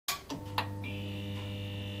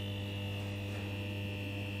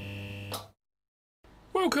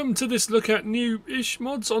Welcome to this look at new-ish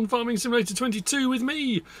mods on Farming Simulator 22 with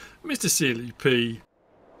me, MrSealyp.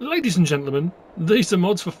 Ladies and gentlemen, these are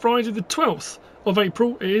mods for Friday the 12th of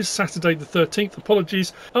April. It is Saturday the 13th.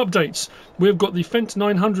 Apologies. Updates. We've got the Fent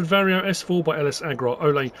 900 Vario S4 by LS Agro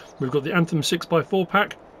Ole. We've got the Anthem 6x4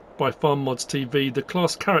 pack by Farm Mods TV. The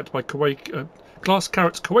Class Carrot by Quivogne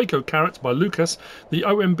Carrot by Lucas, the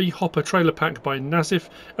OMB Hopper Trailer Pack by Nasif,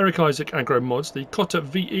 Eric Isaac Agro Mods, the Cotter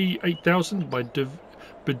VE 8000 by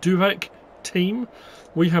Beduvek Team.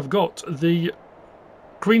 We have got the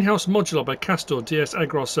Greenhouse Modular by Castor DS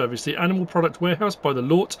Agro Service, the Animal Product Warehouse by the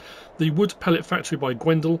Lort, the Wood Pellet Factory by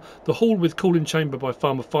Gwendal, the Hall with Cooling Chamber by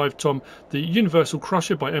farmerfivetom, the Universal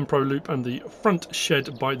Crusher by MrSealyp, and the Front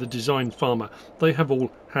Shed by the Design Farmer. They have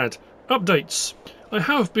all had updates. I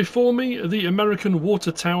have before me the American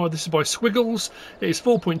Water Tower. This is by Squigglze. It is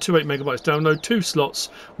 4.28 megabytes download, 2 slots,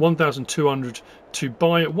 1,200 to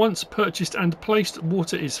buy. Once purchased and placed,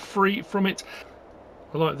 water is free from it.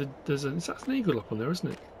 I like that's an eagle up on there, isn't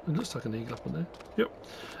it? It looks like an eagle up on there.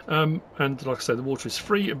 Yep. And like I said, the water is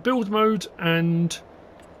free. Build mode and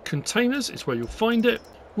containers is where you'll find it.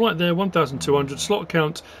 Right there, 1,200. Slot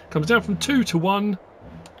count comes down from 2 to 1.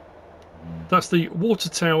 That's the Water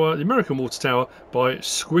Tower, the American Water Tower by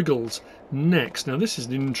Squigglze. Next, now this is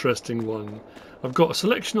an interesting one. I've got a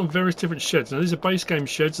selection of various different sheds. Now these are base game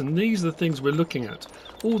sheds, and these are the things we're looking at.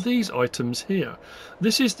 All these items here.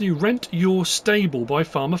 This is the Rent Your Stable by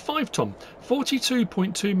farmerfivetom.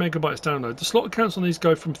 42.2 megabytes download. The slot counts on these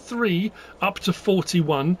go from 3 up to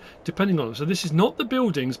 41, depending on them. So this is not the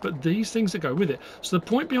buildings, but these things that go with it. So the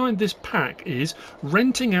point behind this pack is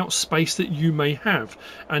renting out space that you may have.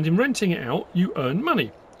 And in renting it out, you earn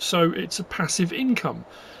money. So it's a passive income.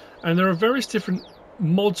 And there are various different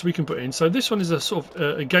mods we can put in. So this one is a sort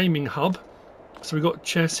of a gaming hub. So we've got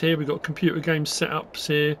chess here, we've got computer game setups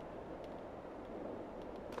here,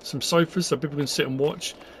 some sofas so people can sit and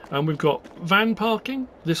watch, and we've got van parking,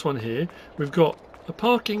 this one here. We've got a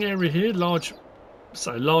parking area here, larger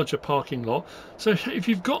parking lot. So if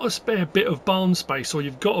you've got a spare bit of barn space, or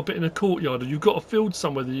you've got a bit in a courtyard, or you've got a field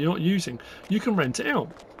somewhere that you're not using, you can rent it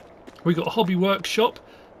out. We've got a hobby workshop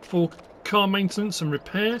for car maintenance and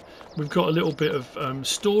repair. We've got a little bit of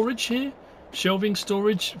storage here, shelving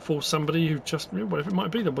storage for somebody who just, whatever it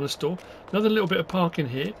might be, they want to store. Another little bit of parking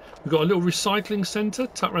here. We've got a little recycling centre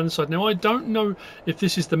tucked around the side. Now I don't know if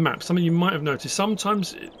this is the map. Something you might have noticed.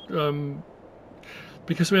 Sometimes,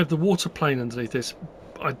 because we have the water plane underneath this,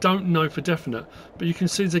 I don't know for definite, but you can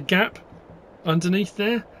see there's a gap underneath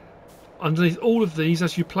there. Underneath all of these,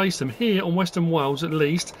 as you place them here on Western Wales, at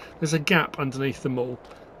least there's a gap underneath them all.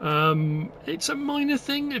 It's a minor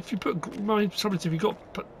thing. If you put, if you got,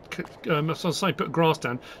 as I was saying, put grass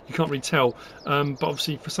down, you can't really tell. But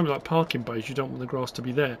obviously, for something like parking bays, you don't want the grass to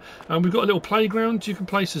be there. And we've got a little playground you can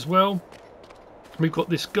place as well. We've got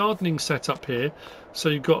this gardening set up here. So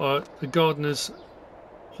you've got the gardener's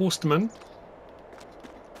horseman.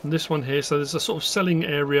 And this one here. So there's a sort of selling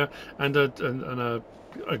area and a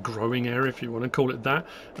growing area, if you want to call it that.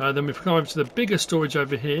 Then we've come over to the bigger storage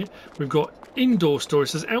over here. We've got indoor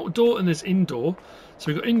storage. There's outdoor and there's indoor. So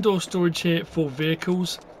we've got indoor storage here for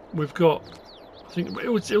vehicles. We've got, I think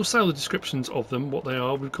it'll say all the descriptions of them, what they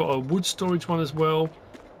are. We've got a wood storage one as well.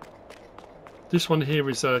 This one here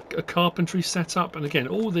is a carpentry setup, and again,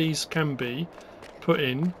 all these can be put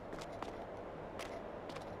in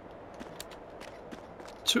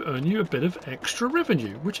to earn you a bit of extra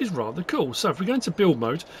revenue, which is rather cool. So if we go into build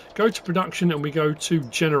mode, go to production, and we go to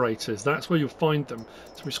generators, that's where you'll find them.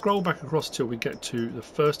 So we scroll back across till we get to the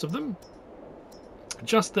first of them,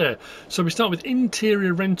 just there. So we start with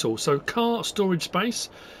interior rental. So car storage space,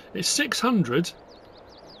 it's 600,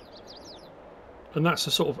 and that's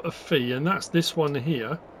a sort of a fee, and that's this one here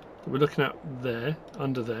that we're looking at there,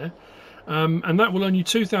 under there, and that will earn you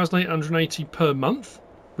 2,880 per month,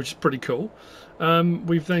 which is pretty cool.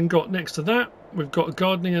 We've then got, next to that, we've got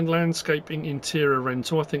gardening and landscaping interior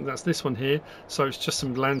rental. I think that's this one here. So it's just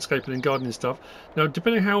some landscaping and gardening stuff. Now,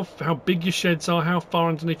 depending on how big your sheds are, how far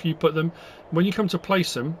underneath you put them, when you come to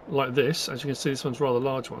place them like this, as you can see, this one's a rather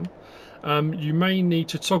large one, you may need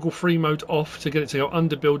to toggle free mode off to get it to go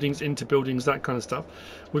under buildings, into buildings, that kind of stuff.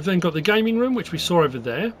 We've then got the gaming room, which we saw over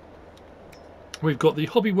there. We've got the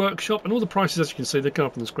hobby workshop, and all the prices, as you can see, they come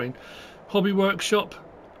up on the screen. Hobby workshop,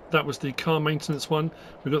 that was the car maintenance one.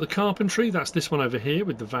 We've got the carpentry, that's this one over here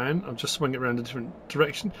with the van. I'll just swing it around a different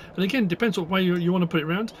direction. And again, depends what way you want to put it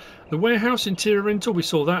around. The warehouse interior rental, we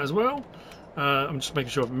saw that as well. I'm just making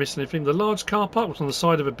sure I haven't missed anything. The large car park was on the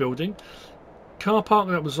side of a building. Car park,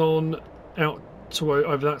 that was on out to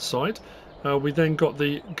over that side. We then got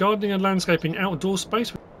the gardening and landscaping outdoor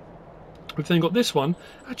space. We've then got this one.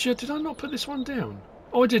 Actually, did I not put this one down?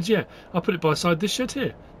 Oh, I did, yeah. I put it beside this shed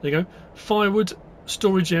here. There you go. Firewood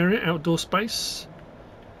storage area, outdoor space.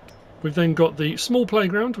 We've then got the small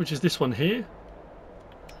playground, which is this one here.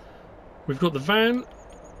 We've got the van,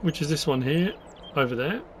 which is this one here, over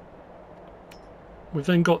there. We've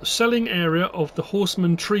then got the selling area of the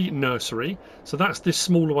Horseman Tree Nursery. So that's this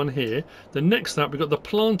smaller one here. Then next to that, we've got the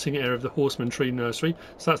planting area of the Horseman Tree Nursery.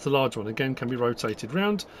 So that's the large one. Again, can be rotated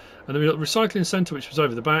round. And then we've got the recycling centre, which was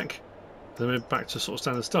over the back. Then we're back to sort of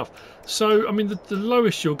standard stuff. So, I mean, the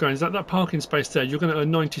lowest you're going is that parking space there. You're going to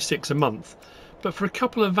earn 96 a month. But for a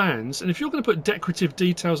couple of vans, and if you're going to put decorative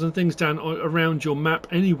details and things down around your map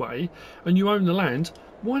anyway, and you own the land,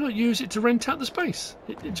 why not use it to rent out the space?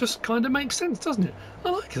 It just kind of makes sense, doesn't it? I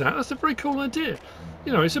like that. That's a very cool idea.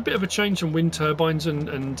 You know, it's a bit of a change from wind turbines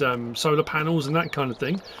and solar panels and that kind of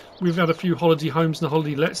thing. We've had a few holiday homes and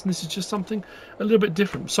holiday lets, and this is just something a little bit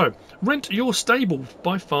different. So, Rent Your Stable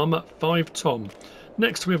by farmerfivetom.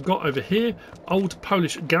 Next we've got over here Old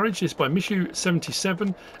Polish Garage. This by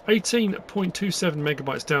Mishu77, 18.27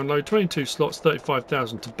 megabytes download, 22 slots,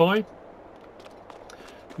 35,000 to buy.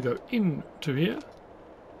 We go into here.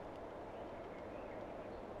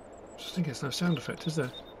 Just think there's no sound effect, is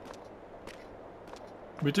there?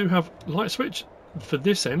 We do have light switch for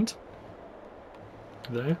this end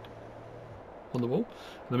there on the wall,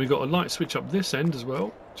 and then we've got a light switch up this end as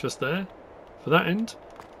well, just there for that end.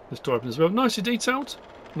 This door open as well. Nicely detailed,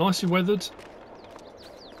 nicely weathered,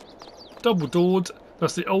 double doored.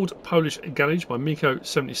 That's the Old Polish Garage by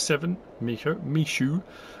Miko77. Mishu.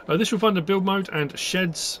 This will find a build mode and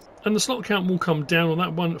sheds, and the slot count will come down on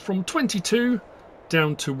that one from 22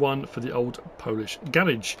 down to 1 for the Old Polish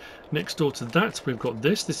Garage. Next door to that, we've got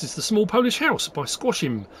this. This is the Small Polish House by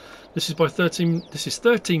Squashim. This is by 13.64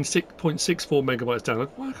 megabytes download.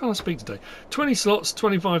 Why can't I speak today? 20 slots,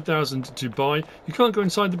 25,000 to buy. You can't go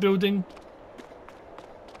inside the building.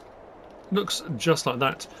 Looks just like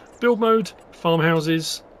that. Build mode,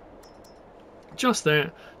 farmhouses. Just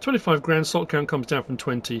there. 25 grand. Slot count comes down from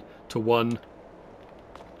 20 to 1.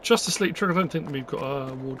 Just a sleep trigger. I don't think we've got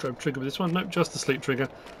a wardrobe trigger with this one. Nope, just the sleep trigger.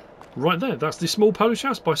 Right there. That's the Small Polish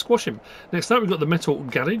House by Squashim. Next up, we've got the Metal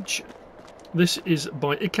Garage. This is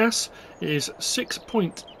by Ikas. It is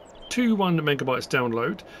 6.21 megabytes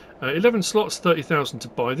download. 11 slots, 30,000 to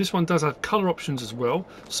buy. This one does have colour options as well.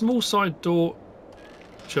 Small side door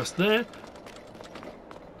just there.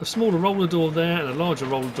 A smaller roller door there and a larger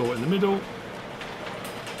roller door in the middle.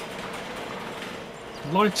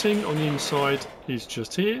 Lighting on the inside is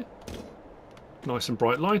just here. Nice and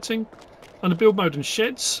bright lighting. And the build mode and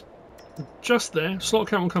sheds just there. Slot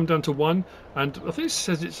count will come down to 1, and I think it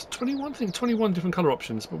says it's 21. I think 21 different colour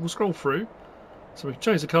options, but we'll scroll through. So we can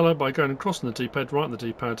change the colour by going across on the D-pad, right on the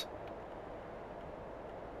D-pad.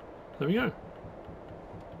 There we go.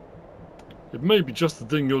 It may be just the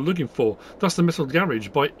thing you're looking for. That's the Metal Garage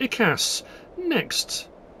by Ikas. Next,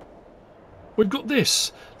 we've got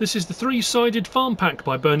this. This is the three-sided Farmpack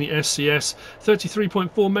by BernieSCS.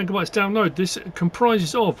 33.4 megabytes download. This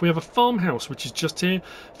comprises of, we have a farmhouse, which is just here.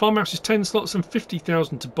 Farmhouse is 10 slots and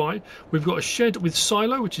 50,000 to buy. We've got a shed with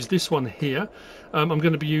silo, which is this one here. I'm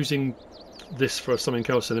going to be using this for something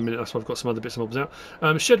else in a minute. That's why I've got some other bits and bobs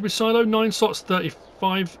out. Shed with silo, 9 slots,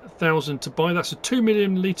 35,000 to buy. That's a 2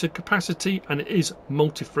 million litre capacity, and it is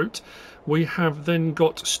multi-fruit. We have then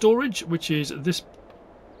got storage, which is this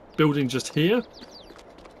building just here.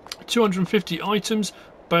 250 items,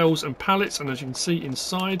 bales and pallets, and as you can see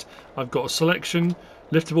inside, I've got a selection: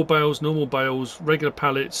 liftable bales, normal bales, regular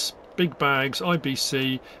pallets, big bags,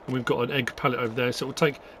 IBC, and we've got an egg pallet over there, so it will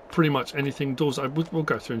take pretty much anything. Doors, we'll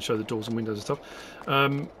go through and show the doors and windows and stuff.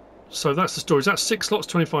 So that's the storage. That's 6 slots,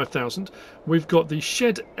 25,000. We've got the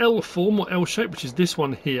shed L form or L shape, which is this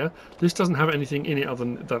one here. This doesn't have anything in it other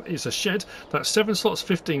than that it's a shed. That's 7 slots,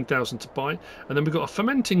 15,000 to buy. And then we've got a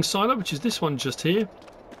fermenting silo, which is this one just here.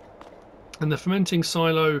 And the fermenting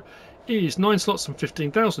silo is 9 slots and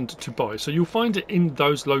 15,000 to buy. So you'll find it in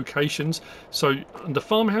those locations. So under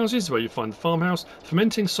farmhouses, where you find the farmhouse.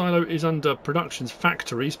 Fermenting silo is under productions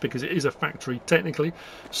factories, because it is a factory technically.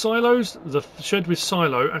 Silos, the shed with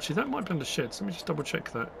silo, actually that might be under sheds. Let me just double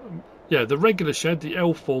check that. Yeah, the regular shed, the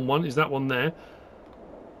L form one, is that one there.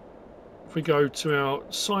 If we go to our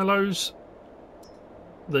silos,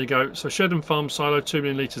 there you go. So shed and farm silo, 2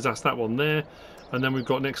 million litres, that's that one there. And then we've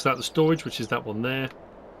got next to that the storage, which is that one there.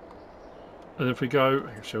 And if we go,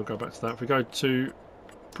 actually I'll go back to that. If we go to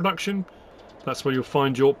production, that's where you'll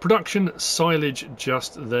find your production silage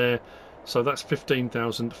just there. So that's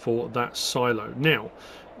 15,000 for that silo. Now,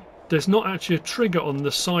 there's not actually a trigger on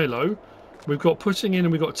the silo. We've got putting in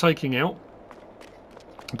and we've got taking out.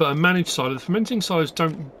 but a managed silo. The fermenting silos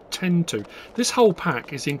don't tend to. This whole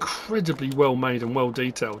pack is incredibly well made and well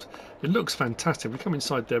detailed. It looks fantastic. We come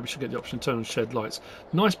inside there, we should get the option to turn on shed lights.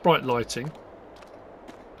 Nice bright lighting.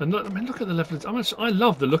 And look, I mean, look at the level of, I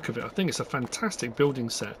love the look of it. I think it's a fantastic building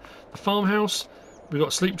set. The farmhouse, we've got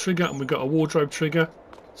a sleep trigger and we've got a wardrobe trigger.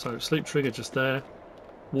 So sleep trigger just there.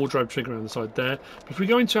 Wardrobe trigger around the side there. But if we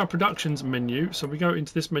go into our productions menu, so we go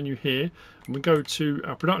into this menu here and we go to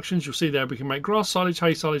our productions, you'll see there we can make grass silage,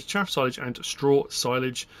 hay silage, chaff silage and straw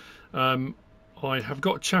silage. I have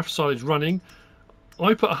got chaff silage running.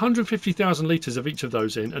 I put 150,000 litres of each of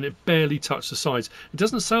those in and it barely touched the sides. It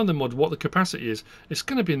doesn't say on the mod what the capacity is. It's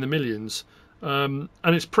going to be in the millions. And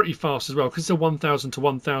it's pretty fast as well because it's a 1000 to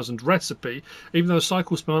 1000 recipe. Even though the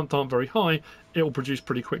cycles per month aren't very high, it will produce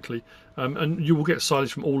pretty quickly. And you will get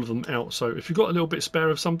silage from all of them out. So if you've got a little bit spare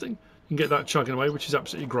of something, you can get that chugging away, which is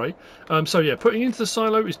absolutely great. So yeah, putting into the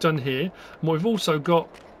silo is done here. And what we've also got,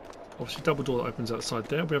 obviously double door that opens outside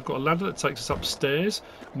there. We have got a ladder that takes us upstairs.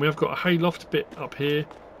 And we have got a hayloft bit up here.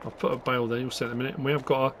 I'll put a bale there, you'll see in a minute. And we have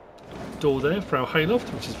got a door there for our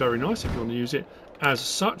hayloft, which is very nice if you want to use it as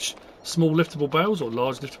such. Small liftable bales or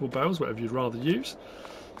large liftable bales, whatever you'd rather use.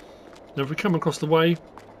 Now if we come across the way,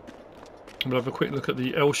 we'll have a quick look at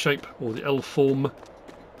the L shape or the L form.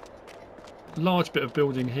 Large bit of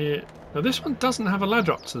building here. Now this one doesn't have a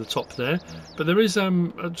ladder up to the top there, but there is a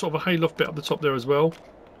sort of a hayloft bit up the top there as well.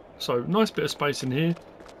 So nice bit of space in here.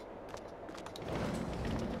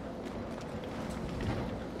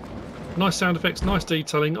 Nice sound effects, nice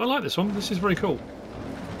detailing. I like this one. This is very cool.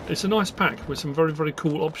 It's a nice pack with some very, very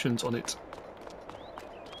cool options on it.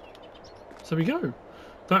 So there we go.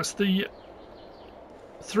 That's the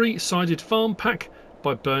three-sided farm pack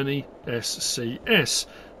by BernieSCS.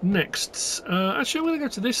 Next, actually I'm going to go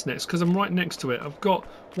to this next because I'm right next to it. I've got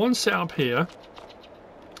one set up here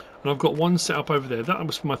and I've got one set up over there. That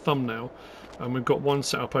was for my thumbnail, and we've got one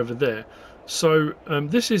set up over there. So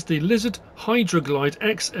this is the Lizard Hydra-Glide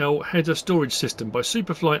XL header storage system by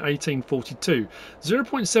Superfly 1842.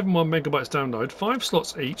 0.71 megabytes download, 5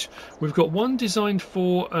 slots each. We've got one designed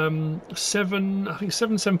for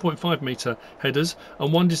 7.5 meter headers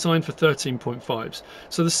and one designed for 13.5s.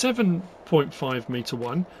 So the 7.5 meter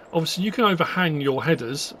one, obviously you can overhang your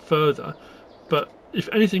headers further, but if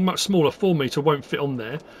anything much smaller, 4 meter won't fit on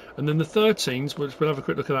there. And then the 13s, which we'll have a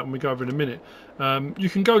quick look at that when we go over in a minute, you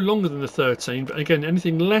can go longer than the 13, but again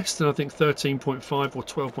anything less than I think 13.5 or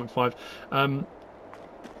 12.5,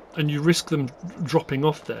 and you risk them dropping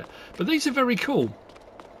off there. But these are very cool.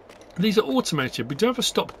 These are automated. We do have a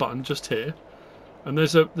stop button just here, and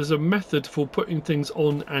there's a method for putting things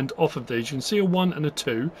on and off of these. You can see a 1 and a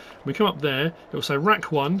 2. When we come up there, it will say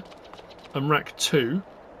rack 1 and rack 2.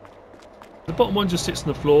 The bottom one just sits on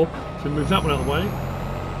the floor, so we move that one out of the way,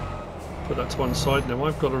 put that to one side. Now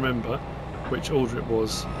I've got to remember which order it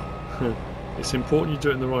was. It's important you do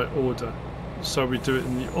it in the right order, so we do it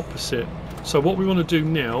in the opposite. So what we want to do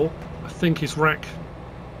now, I think, is rack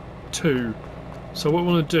 2. So what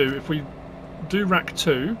we want to do, if we do rack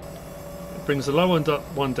 2, it brings the low one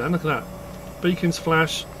down, look at that. Beacons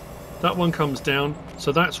flash, that one comes down,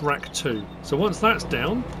 so that's rack 2. So once that's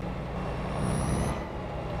down,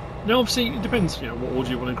 now obviously it depends, you know, what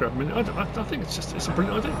order you want to grab them in. I think it's a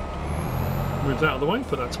brilliant idea. Move that out of the way,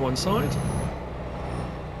 put that to one side.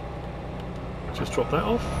 Just drop that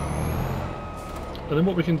off. And then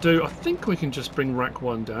what we can do, I think we can just bring rack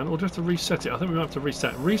 1 down, or do we have to reset it? I think we might have to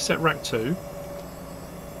reset rack 2.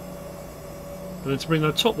 And then to bring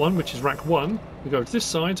the top one, which is rack 1, we go to this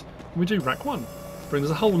side and we do rack 1. Brings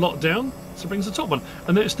the whole lot down, so it brings the top one.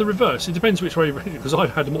 And then it's the reverse. It depends which way, because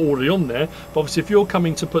I've had them already on there. But obviously if you're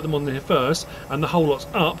coming to put them on there first and the whole lot's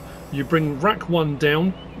up, you bring rack 1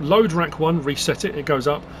 down, load rack 1, reset it, it goes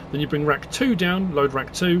up. Then you bring rack 2 down, load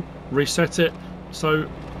rack 2, reset it. So,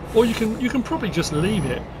 or you can probably just leave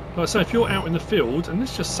it. Like I say, if you're out in the field, and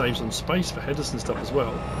this just saves on space for headers and stuff as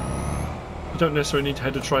well. You don't necessarily need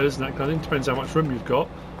header trailers and that kind of thing. Depends how much room you've got.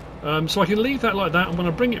 So I can leave that like that, and when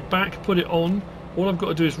I bring it back, put it on, all I've got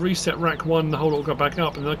to do is reset rack 1, the whole lot will go back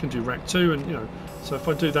up, and then I can do rack 2, and you know. So if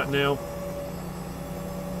I do that now,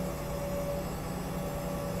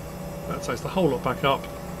 that takes the whole lot back up.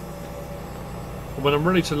 And when I'm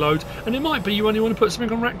ready to load, and it might be you only want to put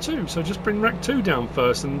something on rack 2, so just bring rack 2 down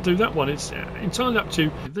first and do that one. It's entirely up to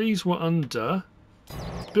you. These were under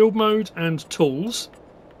build mode and tools.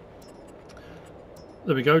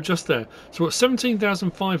 There we go, just there. So we've got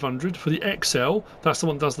 17,500 for the XL, that's the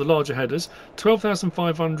one that does the larger headers,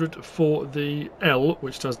 12,500 for the L,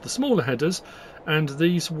 which does the smaller headers, and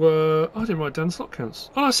these were, I didn't write down the slot counts.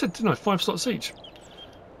 Oh, I said, didn't I, 5 slots each.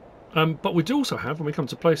 But we do also have, when we come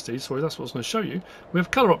to place these, sorry, that's what I was going to show you, we have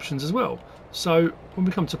colour options as well. So when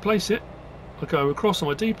we come to place it, I go across on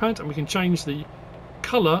my D-pad and we can change the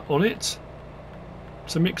colour on it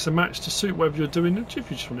to mix and match to suit whatever you're doing. If you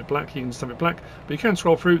just want it black, you can just have it black, but you can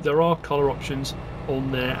scroll through, there are colour options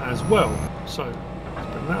on there as well. So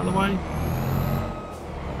let's bring that out of the way,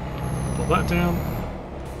 put that down.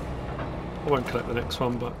 I won't collect the next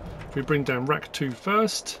one, but if we bring down rack 2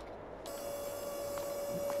 first,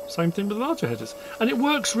 same thing with larger headers, and it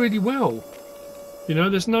works really well. You know,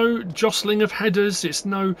 there's no jostling of headers, it's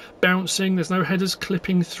no bouncing, there's no headers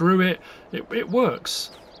clipping through it. It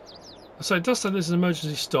works. So it does say there's an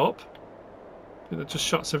emergency stop. That just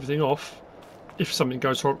shuts everything off if something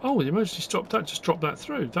goes wrong. Oh, the emergency stop, that just dropped that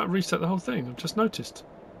through. That reset the whole thing, I've just noticed.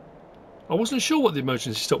 I wasn't sure what the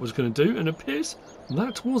emergency stop was going to do, and it appears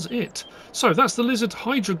that was it. So that's the Lizard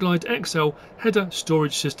Hydra-Glide XL header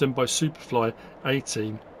storage system by Superfly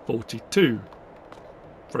 1842.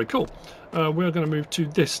 Very cool. We're going to move to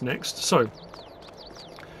this next. So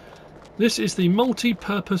this is the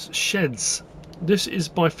Multipurpose Sheds. This is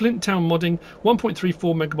by FlintTown Modding,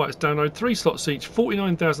 1.34 megabytes download, 3 slots each,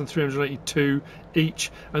 49,382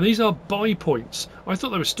 each, and these are buy points. I thought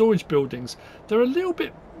they were storage buildings. They're a little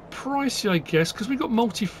bit pricey, I guess, because we've got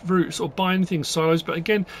multi-routes or buy anything silos, but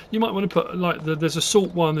again, you might want to put, like, there's a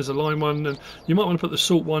salt one, there's a lime one, and you might want to put the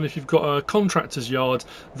salt one if you've got a contractor's yard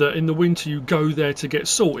that in the winter you go there to get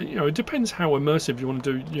salt. You know, it depends how immersive you want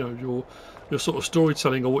to do, you know, your sort of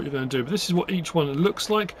storytelling or what you're going to do, but this is what each one looks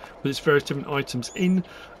like with its various different items in.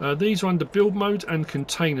 These are under build mode and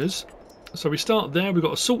containers. So we start there. We've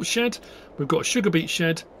got a salt shed, we've got a sugar beet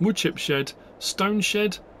shed, wood chip shed, stone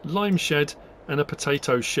shed, lime shed, and a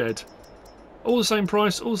potato shed. All the same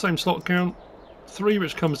price, all the same slot count, 3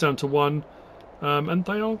 which comes down to 1, and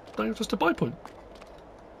they are just a buy point.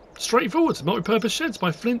 Straightforward. Multi-purpose sheds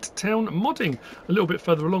by FlintTown Modding. A little bit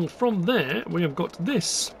further along from there we have got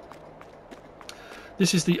this.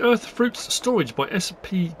 This is the Earth Fruits Storage by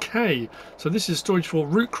SPK. So this is storage for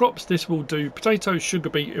root crops. This will do potatoes, sugar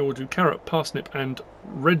beet, it will do carrot, parsnip and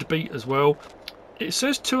red beet as well. It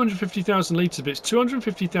says 250,000 litres, but it's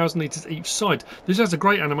 250,000 litres each side. This has a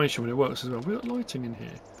great animation when it works as well. We've got lighting in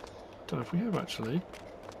here. Don't know if we have actually.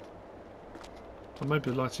 Or maybe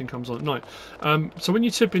the lighting comes on at night. So when you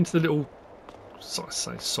tip into the little, I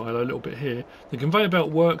say silo a little bit here, the conveyor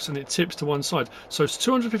belt works and it tips to one side. So it's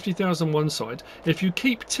 250,000 one side. If you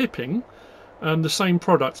keep tipping the same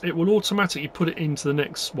product, it will automatically put it into the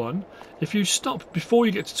next one. If you stop before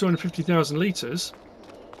you get to 250,000 litres,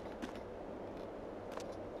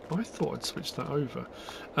 I thought I'd switch that over.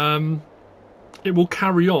 It will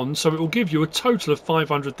carry on, so it will give you a total of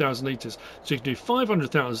 500,000 litres. So you can do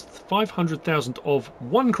 500,000 of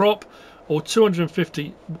one crop, or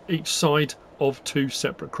 250 each side of 2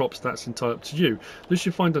 separate crops. That's entirely up to you. This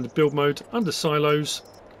you find under build mode, under silos,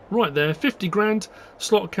 right there. 50 grand.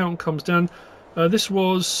 Slot count comes down. This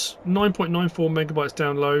was 9.94 megabytes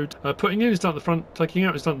download. Putting in is done at the front, taking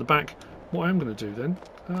out is done at the back. What I am going to do then,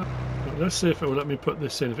 let's see if it will let me put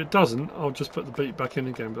this in. If it doesn't, I'll just put the beat back in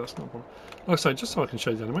again, but that's not a problem. Like I say, just so I can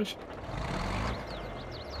show you the animation.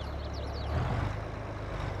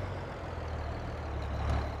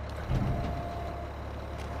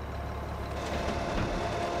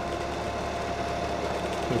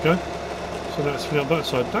 Okay, so that's on that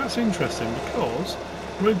side. That's interesting because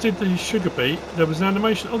when it did the sugar beet, there was an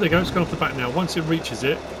animation. Oh, there you go, it's gone off the back now. Once it reaches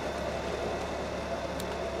it,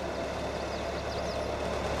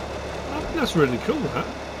 that's really cool, that.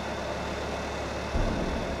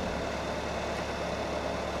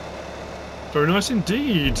 Very nice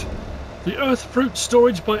indeed. The Earth Fruit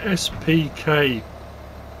Storage by SPK.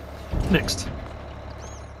 Next,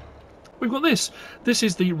 we've got this. This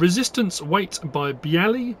is the Resistance Weight by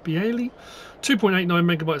Bale. 2.89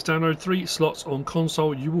 megabytes download, 3 slots on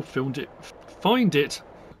console. You will find it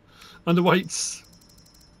under weights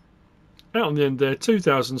out on the end there.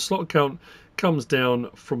 2,000 slot count. Comes down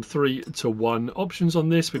from 3 to 1. Options on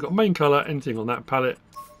this, we've got main colour, anything on that palette,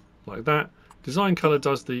 like that. Design colour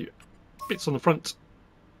does the bits on the front,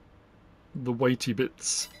 the weighty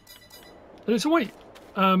bits. And it's a weight.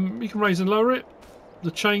 You can raise and lower it.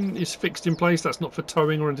 The chain is fixed in place, that's not for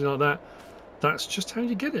towing or anything like that. That's just how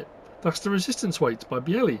you get it. That's the Resistance Weight by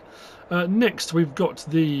Bale. Next we've got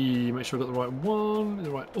the, make sure I've got the right one,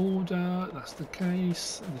 the right order, that's the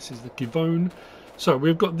case. And this is the Quivogne. So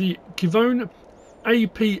we've got the Quivogne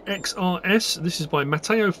APXRS. This is by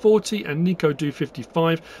Matteo 40 and Nico do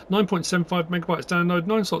 55. 9.75 megabytes download,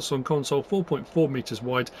 9 slots on console, 4.4 meters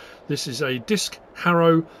wide. This is a disc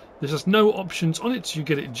harrow. This has no options on it, so you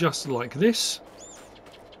get it just like this.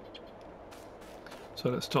 So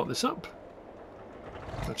let's start this up.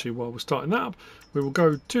 Actually, while we're starting that up, we will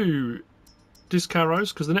go to disc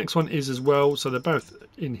arrows because the next one is as well, so they're both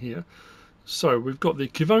in here. So we've got the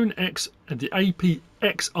Quivogne X and the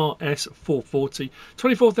APXRS 440.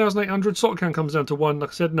 24,800, slot count comes down to 1. Like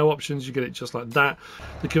I said, no options, you get it just like that.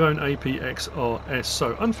 The Quivogne APXRS.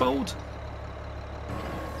 So unfold.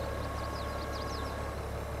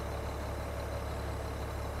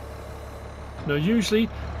 Now usually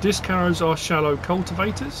disc arrows are shallow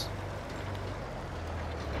cultivators.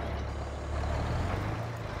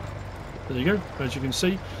 There you go, as you can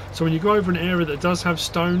see. So when you go over an area that does have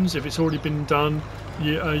stones, if it's already been done,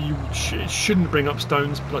 it shouldn't bring up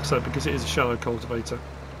stones, like I said, because it is a shallow cultivator.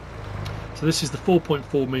 So this is the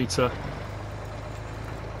 4.4 metre.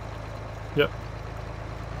 Yep.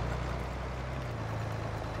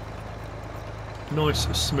 Nice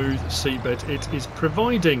smooth seabed it is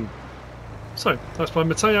providing. So that's by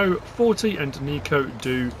Matteo 40 and Nico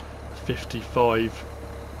do 55.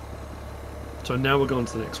 So now we're going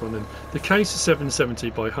to the next one then. The Case 770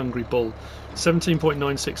 by Hungry Bull.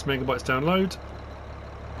 17.96 megabytes download.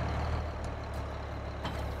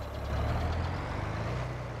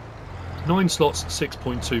 Nine slots,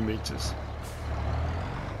 6.2 meters.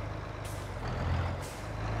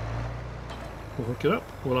 We'll hook it up,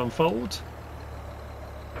 we'll unfold.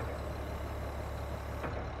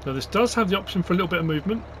 Now this does have the option for a little bit of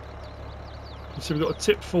movement. You see we've got a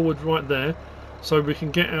tip forward right there, so we can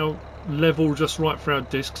get our level just right for our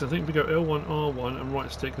discs. I think if we go L1, R1 and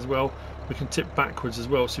right stick as well, we can tip backwards as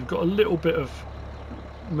well. So you've got a little bit of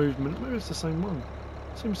movement. Maybe it's the same one.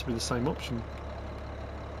 Seems to be the same option.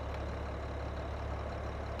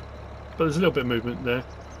 But there's a little bit of movement there.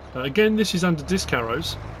 Again, this is under disc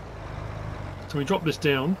arrows. So we drop this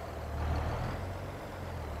down.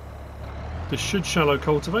 This should shallow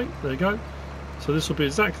cultivate. There you go. So this will be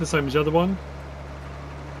exactly the same as the other one.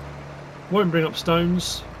 Won't bring up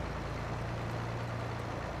stones.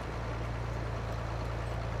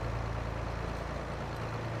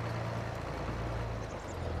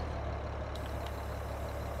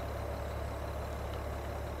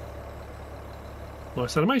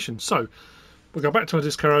 Nice animation. So we'll go back to our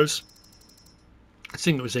disc arrows. I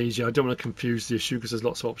think it was easier. I don't want to confuse the issue because there's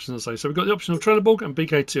lots of options to say. So we've got the option of Trelleborg and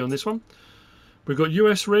BKT on this one. We've got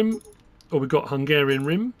US rim, or we've got Hungarian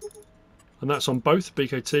rim, and that's on both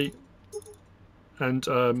BKT and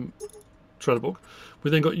Trelleborg.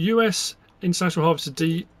 We've then got US International Harvester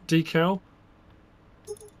decal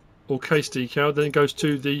or case decal. Then it goes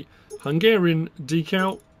to the Hungarian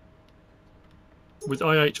decal with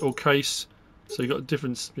IH or case. So you've got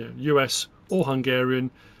different, US or Hungarian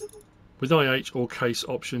with IH or case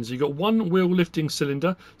options. You've got one wheel lifting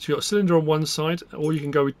cylinder, so you've got a cylinder on one side, or you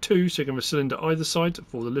can go with two, so you can have a cylinder either side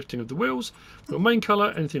for the lifting of the wheels. We've got main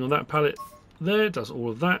colour, anything on that palette there, does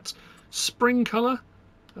all of that. Spring colour,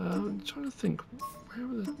 I'm trying to think, where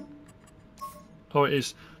are the... Oh, it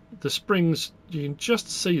is. The springs, you can just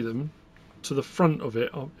see them to the front of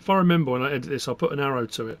it. If I remember when I edit this, I'll put an arrow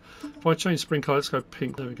to it. If I change spring colour, let's go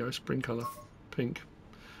pink. There we go, spring colour, pink.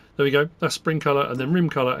 There we go, that's spring colour, and then rim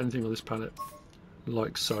colour, anything on this palette,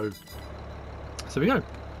 like so. So there we go.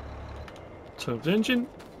 Turn off the engine.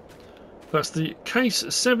 That's the Case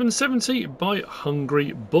 770 by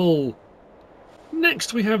Hungry Bull.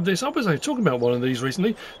 Next we have this, I was talking about one of these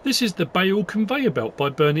recently. This is the Bale conveyor belt by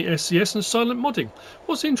BernieSCS and SilentModding.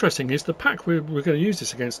 What's interesting is the pack we're going to use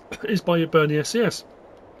this against is by BernieSCS.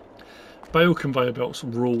 Bale conveyor belts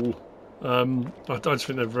rule. I just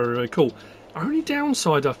think they're very, very cool. Only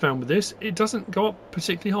downside I found with this, it doesn't go up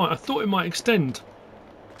particularly high. I thought it might extend,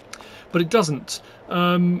 but it doesn't.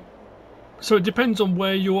 So it depends on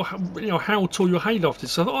where your, how tall your hayloft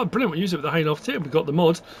is. So I thought, oh, brilliant, we'll use it with the hayloft here. We've got the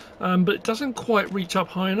mod, but it doesn't quite reach up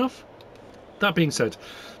high enough. That being said,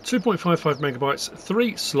 2.55 megabytes,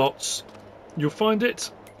 3 slots. You'll find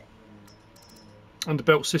it under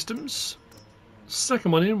belt systems.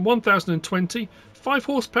 Second one in, 1020. 5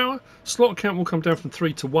 horsepower, slot count will come down from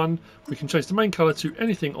 3 to 1. We can change the main colour to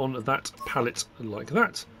anything on that palette like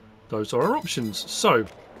that. Those are our options. So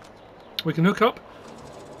we can hook up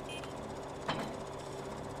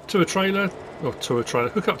to a trailer, or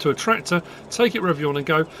hook up to a tractor, take it wherever you want to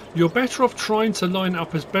go. You're better off trying to line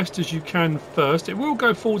up as best as you can first. It will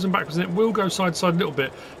go forwards and backwards and it will go side to side a little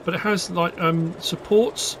bit, but it has like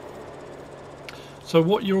supports. So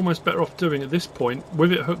what you're almost better off doing at this point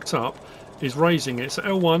with it hooked up is raising it. So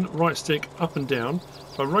L1, right stick, up and down.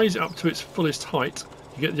 If I raise it up to its fullest height,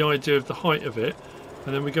 you get the idea of the height of it.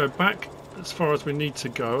 And then we go back as far as we need to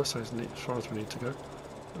go. So as far as we need to go.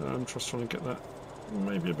 I'm just trying to get that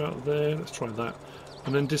maybe about there. Let's try that.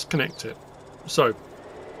 And then disconnect it. So,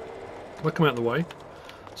 if I come out of the way,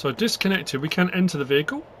 So disconnected, we can enter the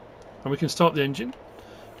vehicle and we can start the engine,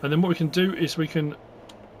 and then what we can do is we can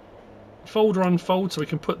fold or unfold, so we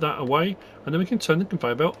can put that away, and then we can turn the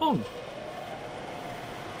conveyor belt on.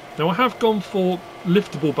 Now I have gone for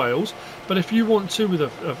liftable bales, but if you want to with a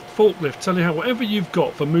forklift, tell you how, whatever you've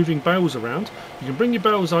got for moving bales around, you can bring your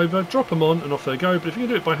bales over, drop them on, and off they go. But if you can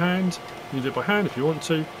do it by hand, you can do it by hand if you want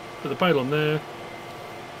to. Put the bale on there.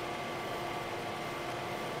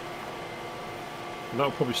 And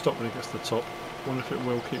that'll probably stop when it gets to the top. Wonder if it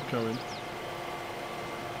will keep going.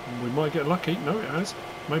 And we might get lucky. No, it has.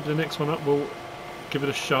 Maybe the next one up will give it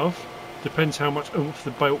a shove. Depends how much oomph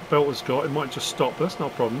the belt has got. It might just stop. But that's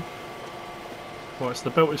not a problem. Right, so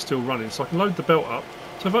the belt is still running, so I can load the belt up.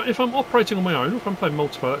 So if I'm operating on my own, or if I'm playing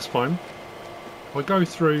multiplayer, that's fine. I go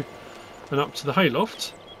through and up to the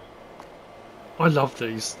hayloft. I love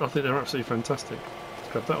these. I think they're absolutely fantastic.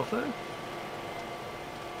 Let's grab that off there.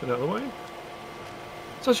 Get out of the way.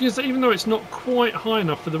 So as you can see, even though it's not quite high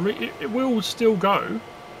enough for the it will still go.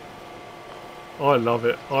 I love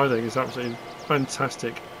it. I think it's absolutely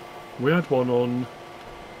fantastic. We had one on,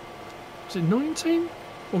 was it 19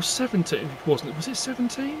 or 17? Wasn't it? Was it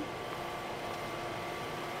 17?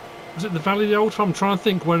 Was it the Valley of the Old Farm? I'm trying to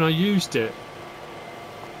think when I used it.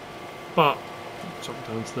 But jump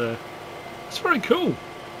down to there. It's very cool.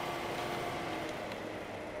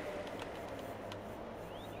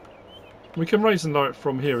 We can raise and lower it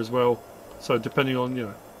from here as well. So depending on, you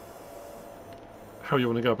know, how you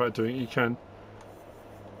want to go about doing it, you can.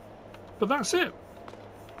 But that's it.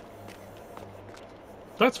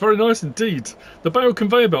 That's very nice indeed. The Bale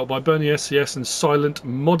Conveyor Belt by BernieSCS and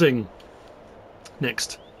SilentModding.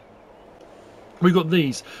 Next. We've got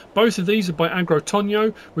these. Both of these are by Agro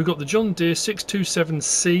Tonho. We've got the John Deere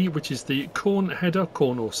 627C, which is the corn header,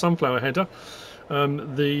 corn or sunflower header.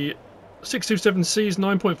 The 627C is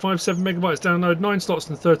 9.57 megabytes download, 9 slots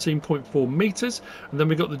and 13.4 meters. And then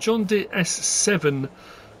we've got the John Deere S7.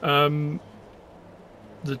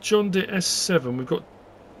 The John Deere S7, we've got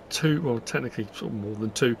two, well technically sort of more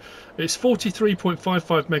than two. It's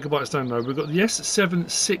 43.55 megabytes download. We've got the S7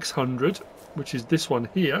 600, which is this one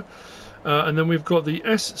here, and then we've got the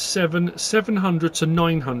S7 700 to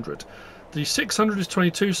 900. The 600 is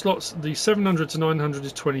 22 slots, the 700 to 900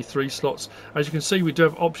 is 23 slots. As you can see, we do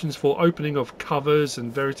have options for opening of covers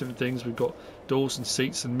and various different things. We've got doors and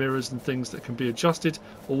seats and mirrors and things that can be adjusted,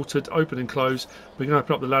 altered, open and close. We can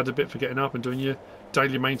open up the ladder bit for getting up and doing your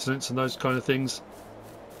daily maintenance and those kind of things.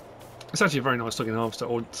 It's actually a very nice looking harvester,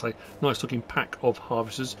 or say nice looking pack of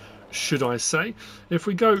harvesters, should I say. If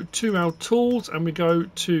we go to our tools and we go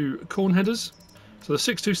to corn headers, so the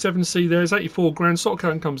 627C there is 84 grand, stock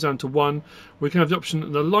count comes down to 1. We can have the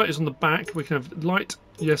option, the light is on the back, we can have light,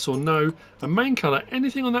 yes or no, and main colour,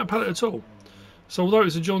 anything on that palette at all. So although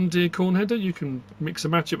it's a John Deere corn header, you can mix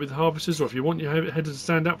and match it with harvesters, or if you want your header to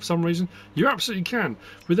stand out for some reason, you absolutely can.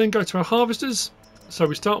 We then go to our harvesters. So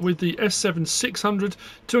we start with the S7 600,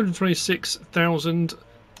 226,000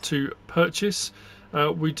 to purchase.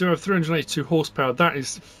 We do have 382 horsepower, that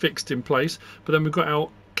is fixed in place. But then we've got our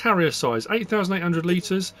carrier size, 8,800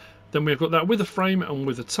 litres. Then we've got that with a frame and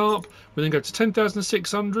with a tarp. We then go to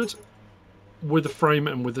 10,600 with a frame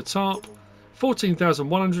and with a tarp.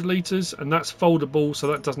 14,100 litres, and that's foldable, so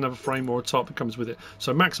that doesn't have a frame or a tarp that comes with it.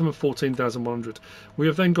 So maximum 14,100. We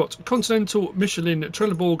have then got Continental, Michelin,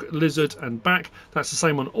 Trelleborg, Lizard and back. That's the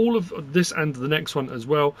same on all of this and the next one as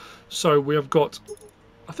well. So we have got,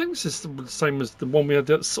 I think this is the same as the one we had,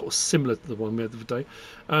 that's sort of similar to the one we had the other day.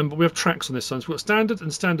 But we have tracks on this one. So we've got standard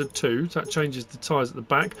and standard 2, so that changes the tyres at the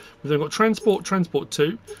back. We've then got transport, transport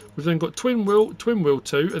 2. We've then got twin wheel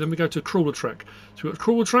 2, and then we go to crawler track. So we've got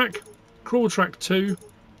crawler track 2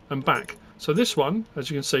 and back. So this one, as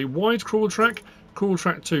you can see, wide crawler track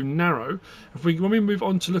 2 narrow. When we move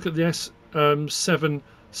on to look at the S7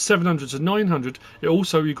 700 to 900, it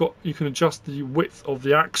also you can adjust the width of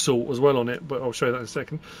the axle as well on it, but I'll show you that in a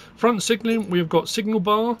second. Front signalling, we've got signal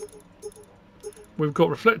bar, we've got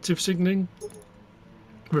reflective signalling,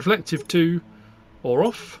 reflective 2 or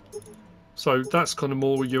off. So that's kind of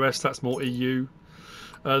more US, that's more EU.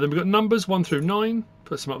 Then we've got numbers 1 through 9.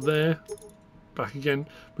 Put some up there, back again.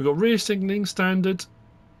 We've got rear signalling, standard.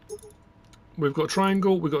 We've got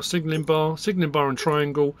triangle, we've got signalling bar and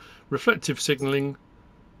triangle, reflective signalling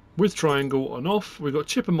with triangle on off. We've got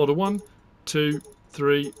chipper model 1, 2,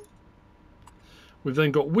 3. We've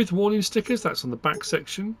then got with warning stickers, that's on the back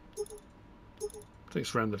section. I think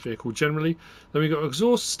it's around the vehicle generally. Then we've got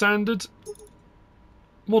exhaust standard,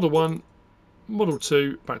 model 1, model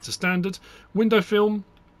 2, back to standard. Window film,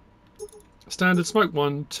 standard, smoke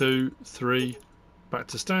 1, 2, 3, back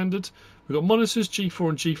to standard. We've got monitors G4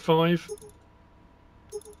 and G5.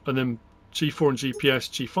 and then G4 and GPS,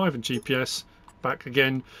 G5 and GPS, back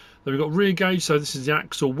again. Then we've got rear gauge, so this is the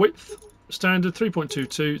axle width, standard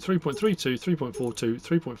 3.22, 3.32, 3.42,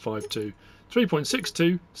 3.52,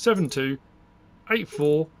 3.62, 72,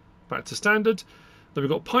 84, back to standard. Then we've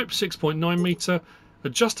got pipe 6.9 metre,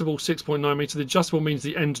 adjustable 6.9 metre. The adjustable means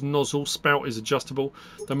the end nozzle spout is adjustable.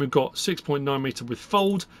 Then we've got 6.9 metre with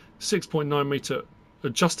fold, 6.9 metre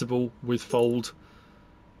adjustable with fold,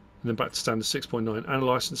 and then back to standard 6.9, and a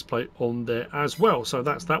license plate on there as well. So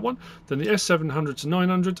that's that one. Then the S700 to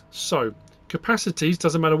 900. So capacities,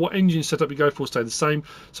 doesn't matter what engine setup you go for, stay the same.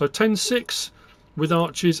 So 10.6 with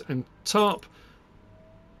arches and tarp.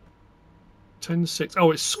 10.6.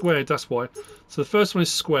 Oh, it's squared, that's why. So the first one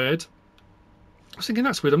is squared. I was thinking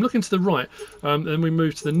that's weird. I'm looking to the right. Then we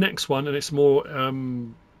move to the next one, and it's more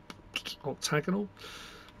octagonal.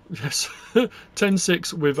 Yes,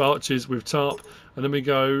 10.6 with arches with tarp, and then we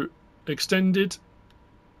go extended.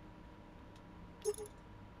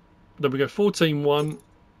 Then we go 14.1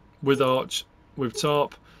 with arch with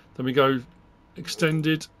tarp. Then we go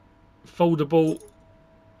extended, foldable,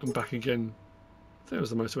 and back again. I think that was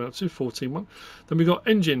the most we went up to, 14.1. Then we got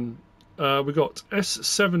engine. We got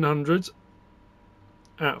S700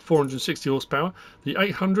 at 460 horsepower, the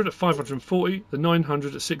 800 at 540, the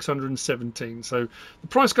 900 at 617. So the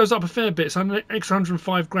price goes up a fair bit. It's an extra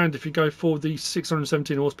 105 grand if you go for the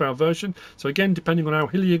 617 horsepower version. So again, depending on how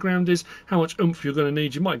hilly your ground is, how much oomph you're going to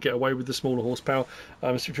need, you might get away with the smaller horsepower,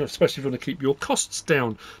 especially if you want to keep your costs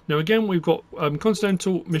down. Now again, we've got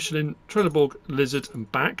Continental, Michelin, Trelleborg, Lizard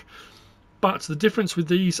and back. But the difference with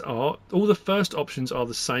these are, all the first options are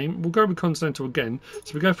the same. We'll go with Continental again.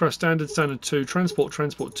 So we go for our standard 2, Transport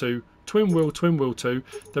 2, Twin Wheel 2.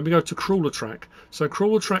 Then we go to Crawler Track. So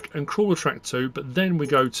Crawler Track and Crawler Track 2, but then we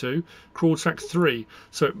go to Crawler Track 3.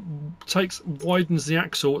 So it widens the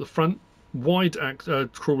axle at the front, wide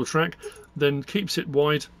Crawler Track, then keeps it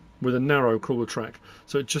wide with a narrow crawler track.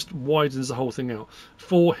 So it just widens the whole thing out.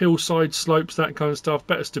 4 hillside slopes, that kind of stuff,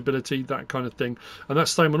 better stability, that kind of thing. And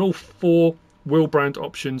that's the same on all 4 wheel brand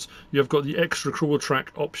options. You've got the extra crawler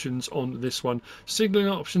track options on this one. Signalling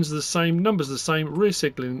options are the same, numbers are the same, rear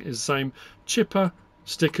signalling is the same, chipper,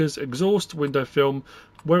 stickers, exhaust, window film.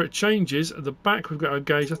 Where it changes, at the back we've got our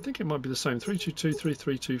gauge, I think it might be the same, 322,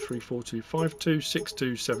 332, 342, 52,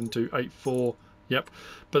 62, 72, 84. Yep,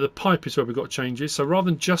 but the pipe is where we've got changes. So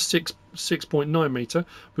rather than just 6.9 metre,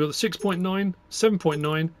 we've got the 6.9,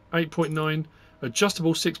 7.9, 8.9,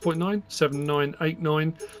 adjustable 6.9, 7.9,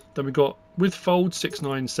 8.9. Then we've got with fold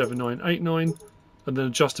 6.9, 7.9, 8.9, and then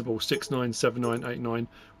adjustable 6.9, 7.9, 8.9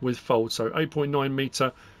 with fold. So 8.9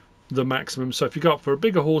 metre, the maximum. So if you go up for a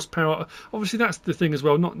bigger horsepower, obviously that's the thing as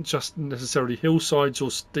well, not just necessarily hillsides or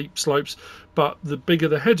steep slopes, but the bigger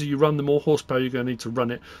the header you run, the more horsepower you're going to need to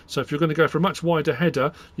run it. So if you're going to go for a much wider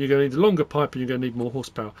header, you're going to need a longer pipe and you're going to need more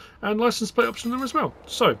horsepower, and license plate option there as well.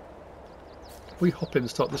 So we hop in and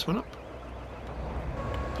start this one up.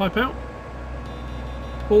 Pipe out,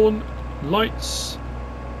 horn, lights,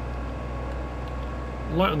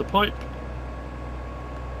 light on the pipe.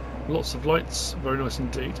 Lots of lights, very nice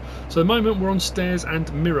indeed. So at the moment we're on stairs and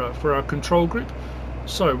mirror for our control group.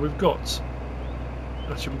 So we've got,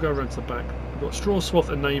 actually we'll go around to the back. We've got straw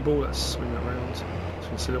swath enable, let's swing that around so you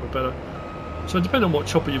can see a little bit better. So depending on what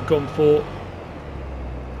chopper you've gone for,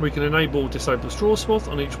 we can enable or disable straw swath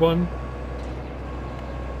on each one.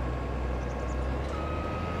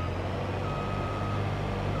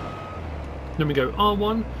 Then we go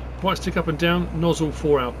R1, right stick up and down, nozzle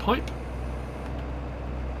for our pipe.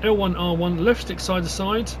 L1, R1, left stick side to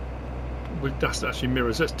side. That's actually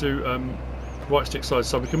mirrors. Let's do right stick side to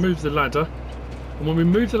side. We can move the ladder, and when we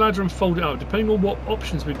move the ladder and fold it up, depending on what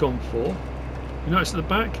options we've gone for, you notice at the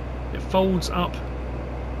back it folds up.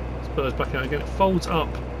 Let's put those back out again. It folds up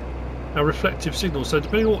our reflective signals. So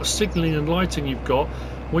depending on what signalling and lighting you've got,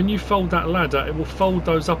 when you fold that ladder, it will fold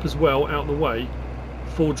those up as well out the way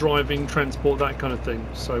for driving, transport, that kind of thing.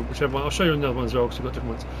 So whichever one, I'll show you another one as well because we've got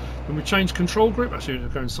different ones. When we change control group, actually we'll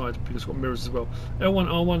go inside because it's got mirrors as well. L1,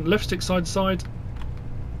 R1, left stick side to side.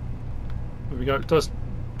 There we go. It does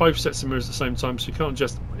both sets of mirrors at the same time, so you can't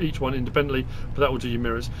adjust each one independently, but that will do your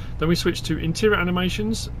mirrors. Then we switch to interior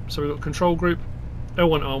animations. So we've got control group,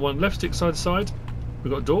 L1, R1, left stick side to side.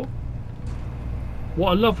 We've got a door. What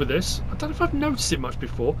I love with this, I don't know if I've noticed it much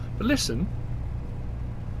before, but listen.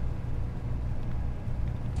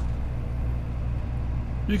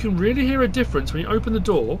 You can really hear a difference when you open the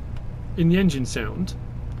door in the engine sound.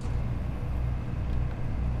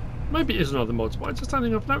 Maybe it is on other mods, but I just don't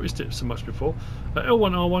think I've noticed it so much before.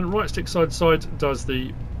 L1, R1, right stick side to side does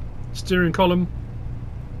the steering column.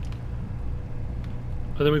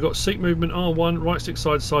 And then we've got seat movement, R1, right stick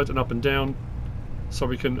side to side and up and down. So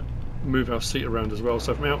we can move our seat around as well.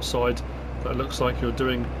 So from outside, that looks like you're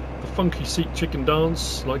doing the funky seat chicken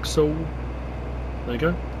dance, like so. There you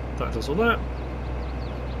go. That does all that.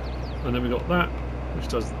 And then we got that, which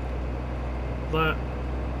does that.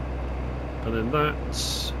 And then that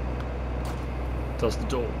does the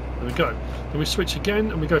door. There we go. Then we switch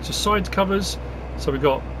again and we go to side covers. So we've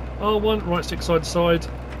got R1, right stick side to side.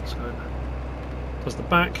 So does the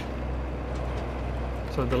back.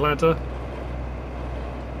 So the ladder.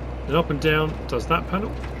 Then up and down does that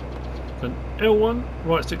panel. Then L1,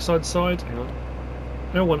 right stick side to side. Hang on.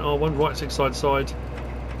 L1, R1, right stick side to side.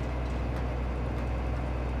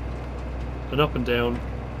 And up and down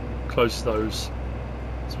close those.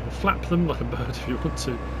 So we can flap them like a bird if you want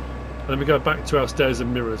to. And then we go back to our stairs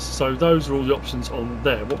and mirrors. So those are all the options on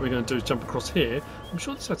there. What we're going to do is jump across here. I'm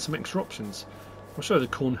sure this had some extra options. I'll show you the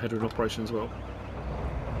corn header in operation as well.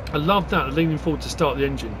 I love that, leaning forward to start the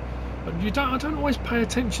engine. But I don't always pay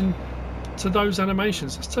attention to those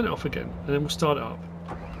animations. Let's turn it off again and then we'll start it up.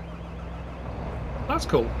 That's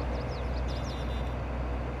cool.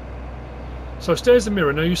 So stairs and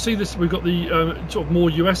mirror. Now you see this, we've got the sort of more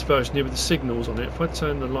US version here with the signals on it. If I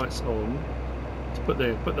turn the lights on, to put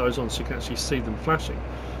those on so you can actually see them flashing.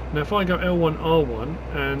 Now if I go L1, R1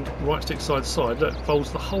 and right stick side to side, look, it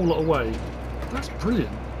folds the whole lot away. That's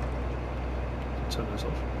brilliant. Turn those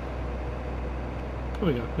off. There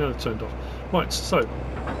we go, now they've turned off. Right, so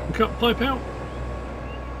we cut pipe out.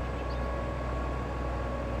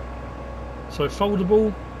 So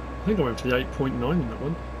foldable, I think I went for the 8.9 in that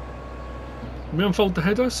one. We unfold the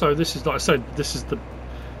header, so this is, like I said, this is the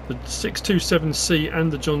 627C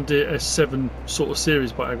and the John Deere S7 sort of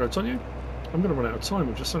series by Agro Tonho. I'm going to run out of time,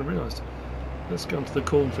 I've just suddenly realised. Let's go onto the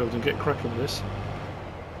cornfield and get cracking with this.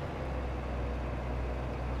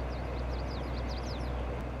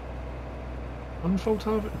 Unfold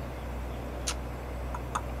harvester.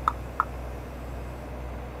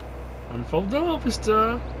 Unfold the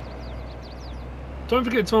harvester. Don't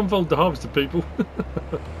forget to unfold the harvester, people.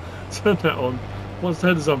 Turn that on once the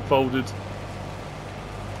header's unfolded.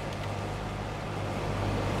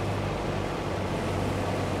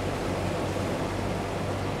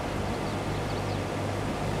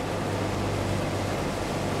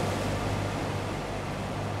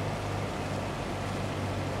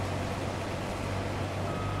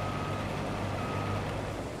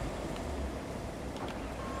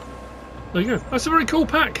 There you go. That's a very cool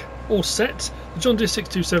pack. Or set. The John Deere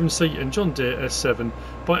 627C and John Deere S7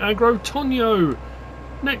 by Agro Tonho.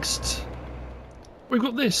 Next, we've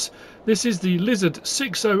got this. This is the Lizard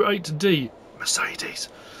 608D Mercedes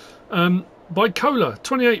by Kohler.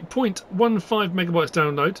 28.15 megabytes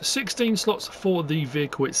download. 16 slots for the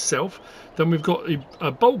vehicle itself. Then we've got a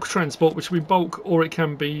bulk transport, which will be bulk, or it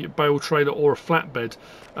can be bale trailer or a flatbed.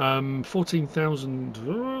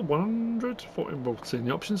 14,100. We'll see in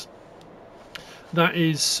the options. That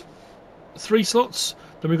is 3 slots.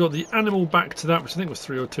 Then we've got the animal back to that, which I think was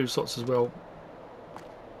 3 or 2 slots as well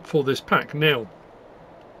for this pack. Now,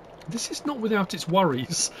 this is not without its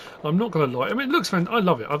worries. I'm not going to lie. I mean, it looks fantastic. I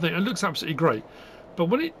love it. I think it looks absolutely great. But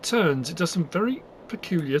when it turns, it does some very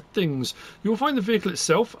peculiar things. You'll find the vehicle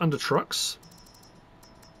itself under trucks.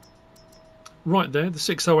 Right there, the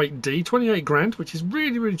 608D, 28 grand, which is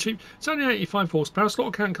really, really cheap. It's only 85 horsepower.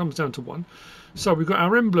 Slot count comes down to 1. So we've got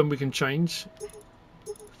our emblem we can change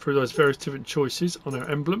through those various different choices on our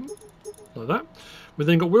emblem, like that. We've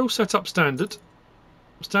then got wheel setup standard,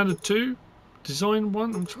 standard 2, design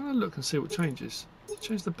 1. I'm trying to look and see what changes. Does it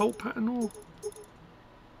change the bolt pattern or?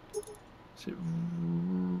 Is it,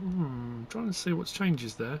 I'm trying to see what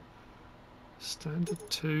changes there. Standard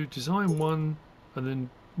 2, design 1, and then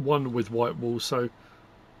 1 with white walls. So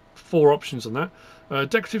 4 options on that.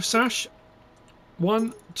 Decorative sash.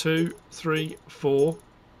 1, 2, 3, 4.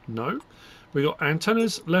 No. We got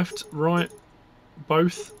antennas, left, right,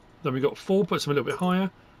 both. Then we got 4, puts them a little bit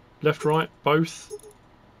higher. Left, right, both.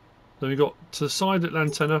 Then we got to the side at the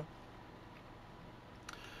antenna.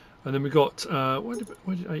 And then we got where did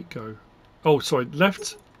 8 go? Oh, sorry,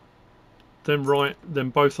 left, then right, then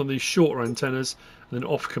both on these shorter antennas, and then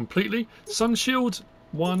off completely. Sun shield,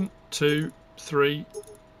 1, 2, 3,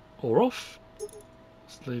 or off.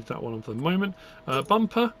 Let's leave that one on for the moment.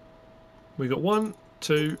 Bumper, we got 1,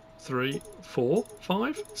 2, 3, 4,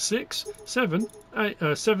 5, 6, 7, 8,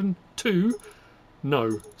 7, 2.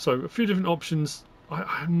 No. So a few different options.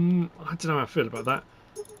 I don't know how I feel about that.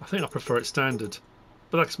 I think I prefer it standard,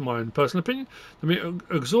 but that's my own personal opinion. Then we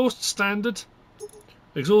exhaust standard.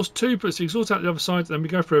 Exhaust 2 puts the exhaust out the other side. Then we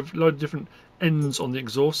go for a load of different ends on the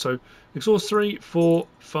exhaust. So exhaust 3, 4,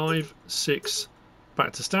 5, 6,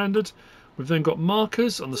 back to standard. We've then got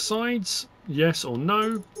markers on the sides, yes or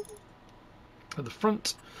no, at the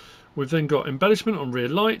front. We've then got embellishment on rear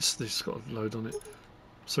lights. This has got a load on it.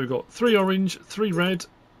 So we've got 3 orange, 3 red,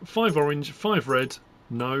 5 orange, 5 red,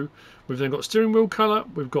 no. We've then got steering wheel colour,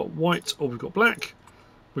 we've got white or we've got black.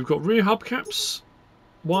 We've got rear hubcaps,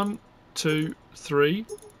 1, 2, 3,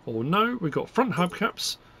 or no. We've got front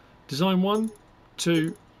hubcaps, design 1,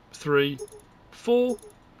 2, 3, 4,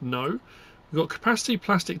 no. We've got capacity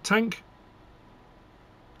plastic tank,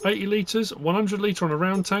 80 litres, 100 litre on a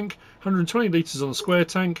round tank, 120 litres on a square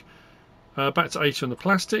tank, back to 80 on the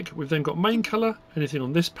plastic. We've then got main colour, anything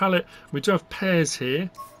on this palette. We do have pairs here,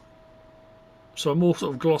 so a more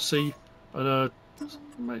sort of glossy and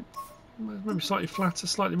maybe slightly flatter,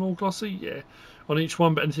 slightly more glossy, yeah, on each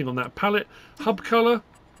one, but anything on that palette. Hub colour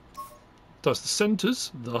does the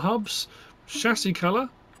centres, the hubs. Chassis colour,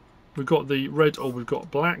 we've got the red or we've got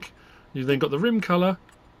black. You've then got the rim colour,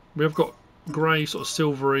 we have got grey, sort of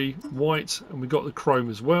silvery, white, and we've got the chrome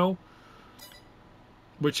as well.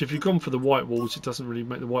 Which, if you've gone for the white walls, it doesn't really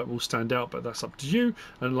make the white walls stand out, but that's up to you.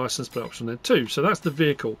 And a license plate option there too. So that's the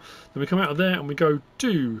vehicle. Then we come out of there and we go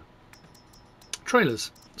to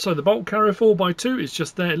trailers. So the bulk carrier 4x2 is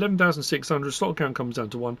just there, 11,600. Slot count comes down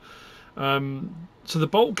to 1. So the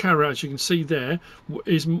bulk carrier, as you can see there,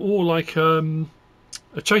 is more like a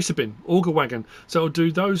chaser bin, auger wagon. So it'll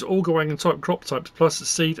do those auger wagon type crop types plus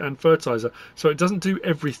seed and fertilizer. So it doesn't do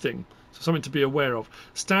everything. So something to be aware of.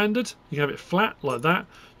 Standard, you can have it flat like that.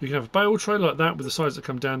 You can have a bale tray like that with the sides that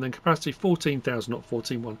come down. Then capacity 14,000, not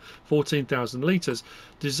 14,1, 14,000 litres.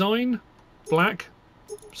 Design black.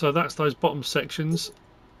 So that's those bottom sections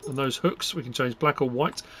and those hooks. We can change black or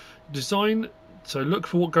white. Design. So look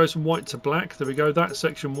for what goes from white to black. There we go. That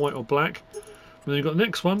section white or black. And then you've got the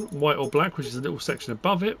next one, white or black, which is a little section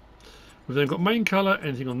above it. We've then got main colour,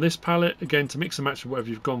 anything on this palette. Again, to mix and match with whatever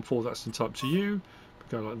you've gone for, that's entirely up to you.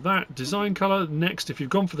 Go like that. Design colour. Next, if you've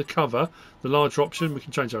gone for the cover, the larger option, we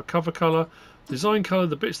can change our cover colour. Design colour,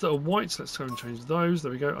 the bits that are white, let's go and change those.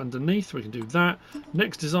 There we go. Underneath, we can do that.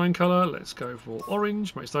 Next design colour, let's go for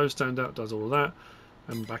orange. Makes those stand out, does all of that.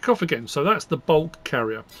 And back off again. So that's the bulk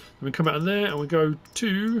carrier. And we come out of there and we go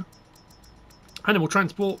to animal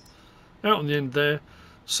transport. Out on the end there.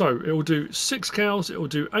 So it will do 6 cows, it will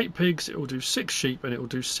do 8 pigs, it will do 6 sheep, and it will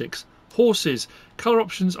do 6 horses. Colour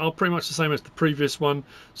options are pretty much the same as the previous one.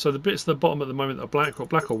 So the bits at the bottom at the moment are black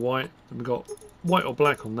or white. Then we've got white or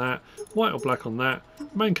black on that, white or black on that.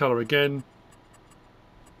 Main colour again.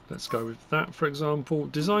 Let's go with that, for example.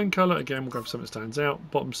 Design colour, again, we'll go for something that stands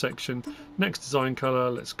out. Bottom section. Next design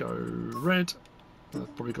colour, let's go red.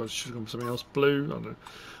 Probably should have gone for something else. Blue, I don't know.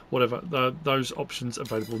 Whatever. Those options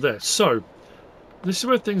available there. So, this is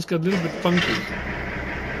where things get a little bit funky.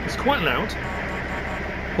 It's quite loud.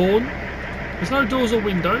 Horn. There's no doors or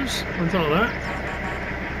windows, or anything like that.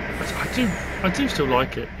 I do still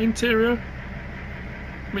like it. Interior.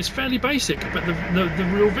 I mean, it's fairly basic, but the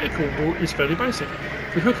real vehicle is fairly basic.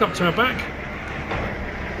 If we hook up to our back,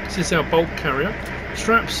 this is our bulk carrier.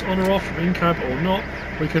 Straps on or off, in cab or not.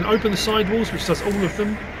 We can open the sidewalls, which does all of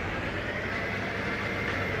them.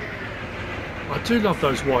 I do love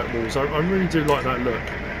those white walls. I really do like that look.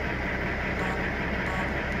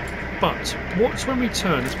 But watch when we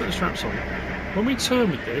turn. Let's put the straps on. When we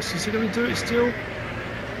turn with this, is it going to do it still?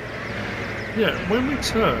 Yeah, when we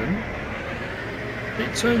turn,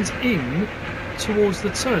 it turns in towards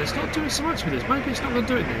the turn. It's not doing so much with this. Maybe it's not going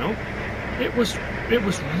to do it now. It was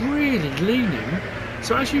really leaning.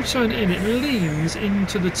 So as you turn in, it leans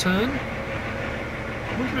into the turn.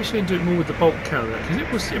 I wonder if it's going to do it more with the bulk carrier,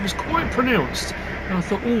 because it was quite pronounced. And I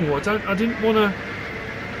thought, oh, I didn't want to.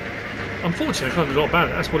 Unfortunately, I can't do a lot about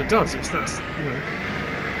it. That's what it does. That's you know.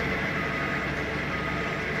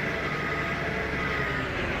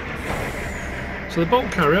 So the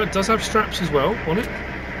bulk carrier does have straps as well on it,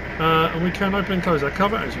 and we can open and close our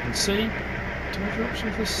cover, as you can see. Do we have the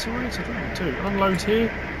option for the sides? I don't think we do. Unload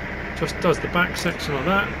here. Just does the back section like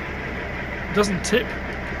that. It doesn't tip,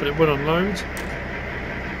 but it will unload.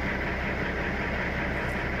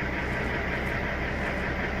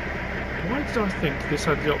 Why did I think this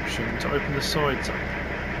had the option to open the sides up?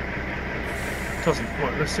 It doesn't.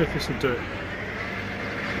 Right, let's see if this will do it.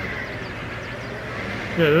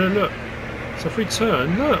 Yeah, look. So if we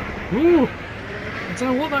turn, look. Ooh! I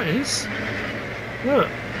don't know what that is. Look.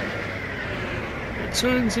 It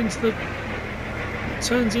turns into the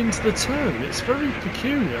turn. It's very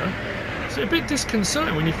peculiar. It's a bit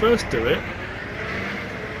disconcerting when you first do it.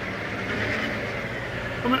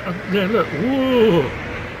 I mean, yeah, look. Whoa!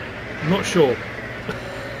 I'm not sure.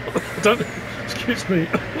 I don't. Excuse me.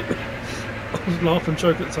 I was laughing and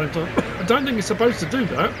choking at the same time. I don't think it's supposed to do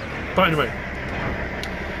that. But anyway,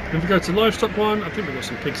 if we go to livestock one, I think we've got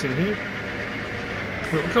some pigs in here.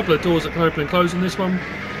 We've got a couple of doors that can open and close on this one.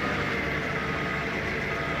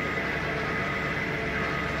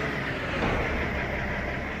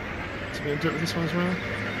 So we're going to do it with this one as well.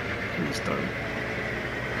 Please don't.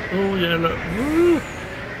 Oh yeah, look. Woo.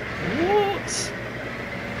 What?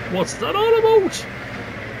 What's that all about?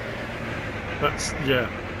 That's, yeah,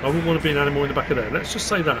 I wouldn't want to be an animal in the back of there. Let's just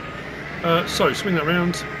say that. So, swing that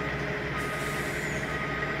round.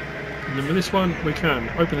 And then with this one, we can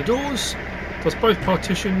open the doors. Plus both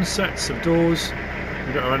partition sets of doors.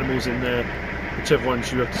 We've got our animals in there. Whichever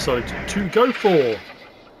ones you have decided to go for.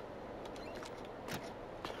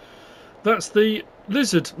 That's the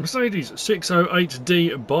Lizard Mercedes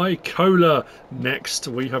 608D Bicola. Next,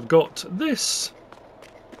 we have got this.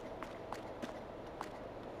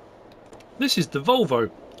 This is the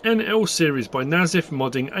Volvo NL series by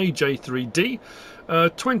NasifModding AJ3D.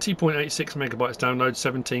 20.86 megabytes download,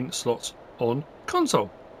 17 slots on console.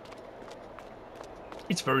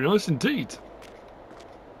 It's very nice indeed.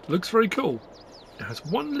 Looks very cool. It has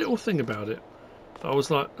one little thing about it that I was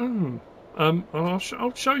like,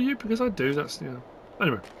 I'll show you because I do. That's, you know.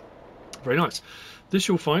 Anyway, very nice. This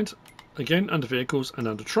you'll find again under vehicles and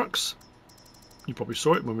under trucks. You probably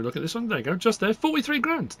saw it when we look at this one. There you go, just there. 43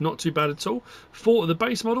 grand, not too bad at all. For the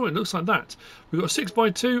base model, it looks like that. We've got a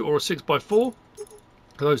 6x2 or a 6x4.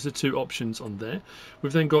 Those are the two options on there.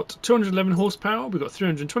 We've then got 211 horsepower. We've got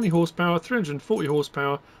 320 horsepower, 340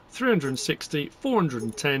 horsepower, 360,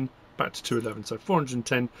 410, back to 211. So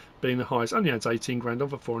 410 being the highest. Only adds 18 grand on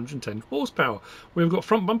for 410 horsepower. We've got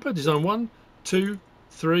front bumper, design 1, 2,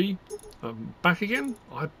 3. Back again.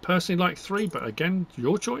 I personally like 3, but again,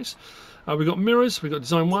 your choice. We've got mirrors, we've got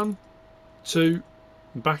design 1, 2,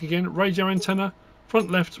 back again, radio antenna,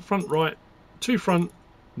 front left, front right, 2 front,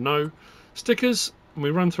 no. Stickers, and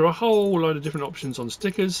we run through a whole load of different options on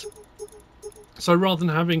stickers. So rather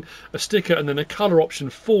than having a sticker and then a colour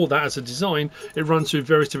option for that as a design, it runs through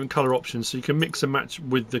various different colour options, so you can mix and match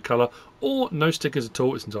with the colour, or no stickers at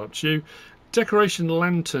all, it's entirely up to you. Decoration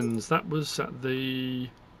lanterns, that was at the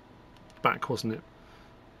back, wasn't it?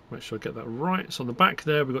 Make sure I get that right. So on the back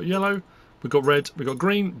there, we've got yellow, we've got red, we've got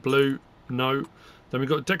green, blue, no. Then we've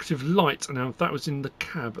got decorative light. Now that was in the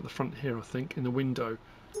cab at the front here, I think, in the window.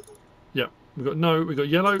 Yeah, we've got no, we've got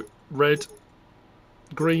yellow, red,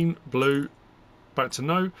 green, blue, back to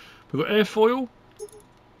no. We've got airfoil,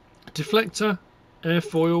 deflector,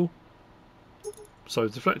 airfoil. So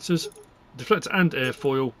deflector and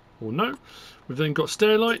airfoil, or no. We've then got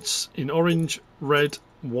stair lights in orange, red,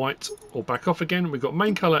 white, or back off again. We've got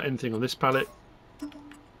main colour, anything on this palette,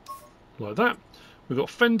 like that. We've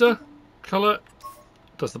got fender colour,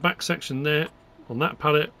 does the back section there on that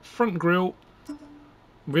palette. Front grille,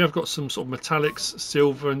 we have got some sort of metallics,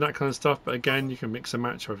 silver and that kind of stuff, but again you can mix and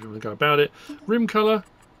match however you want to go about it. Rim colour,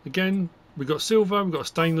 again we've got silver, we've got a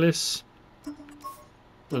stainless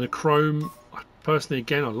and a chrome. Personally,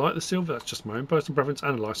 again, I like the silver, that's just my own personal preference,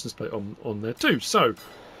 and a license plate on there too. So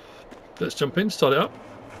let's jump in, start it up.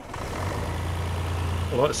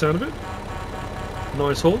 I like the sound of it.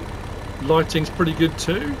 Nice horn. Lighting's pretty good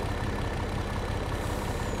too.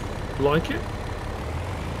 Like it.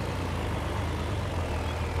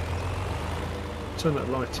 Turn that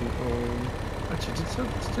lighting on. Actually,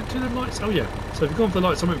 did the lights? Oh yeah. So if you've gone for the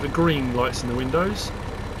lights, I went for green lights in the windows.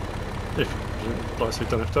 If lights, we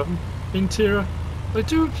don't have to have them. Interior, they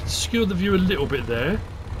do skew the view a little bit there.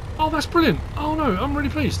 Oh, that's brilliant. Oh no, I'm really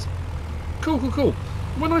pleased. Cool, cool, cool.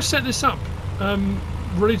 When I set this up,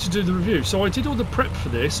 ready to do the review, so I did all the prep for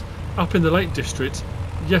this up in the Lake District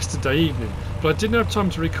yesterday evening, but I didn't have time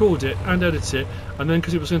to record it and edit it, and then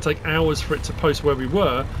because it was going to take hours for it to post where we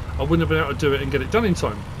were, I wouldn't have been able to do it and get it done in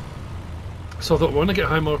time. So I thought, when I get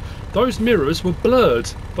home, those mirrors were blurred.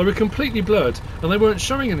 They were completely blurred, and they weren't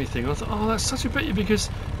showing anything. I thought, oh, that's such a pity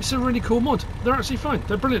because it's a really cool mod. They're actually fine.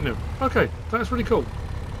 They're brilliant now. Okay, that's really cool.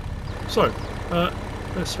 So,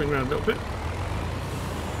 let's swing around a little bit.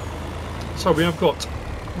 So we have got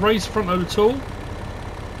raised front loader tool.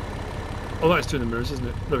 Oh, that's doing the mirrors, isn't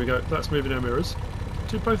it? There we go. That's moving our mirrors.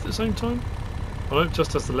 Do both at the same time? Oh, no,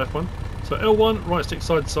 just as the left one. So L1, right stick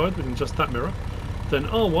side to side. We can adjust that mirror. Then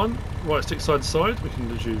R1, right stick side to side, we can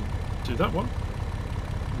do that one.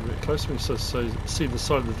 A bit closer, we can see the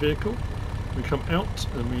side of the vehicle. We come out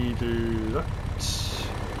and we do that.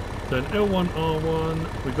 Then L1,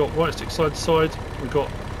 R1, we've got right stick side to side, we've got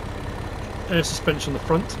air suspension on the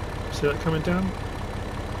front. See that coming down?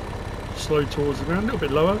 Slow towards the ground, a little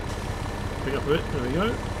bit lower. Pick up a bit, there we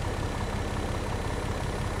go.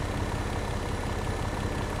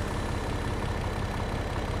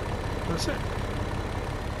 That's it.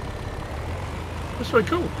 That's very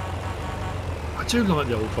cool. I do like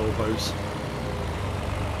the old Volvos.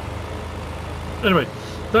 Anyway,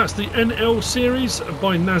 that's the NL series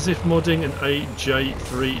by Nasif Modding and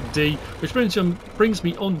AJ3D, which brings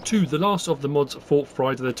me on to the last of the mods for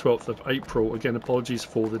Friday the 12th of April. Again, apologies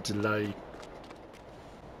for the delay.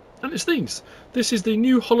 And it's these. This is the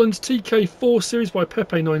new Holland TK4 series by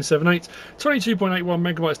Pepe978. 22.81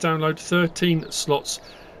 megabytes download, 13 slots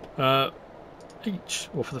each.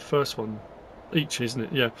 Or for the first one, each, isn't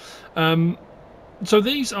it? Yeah. So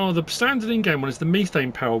these are the standard in-game one. Is the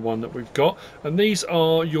methane power one that we've got, and these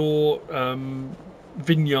are your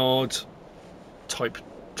vineyard type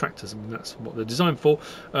tractors. I mean, that's what they're designed for.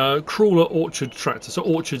 Crawler orchard tractors, so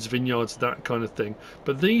orchards, vineyards, that kind of thing.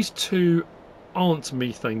 But these two aren't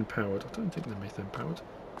methane powered. I don't think they're methane powered. They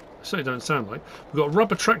certainly don't sound like. We've got a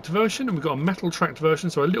rubber tracked version and we've got a metal tracked version,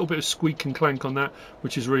 so a little bit of squeak and clank on that,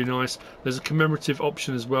 which is really nice. There's a commemorative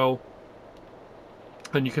option as well,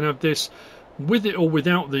 and you can have this with it or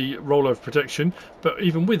without the rollover protection, but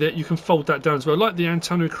even with it you can fold that down as well, like the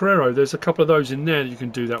Antonio Carrero. There's a couple of those in there that you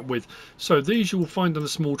can do that with. So these you will find on the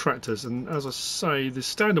small tractors, and as I say, the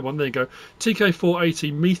standard one, there you go,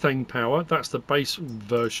 TK480 methane power, that's the base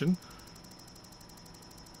version.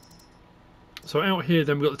 So out here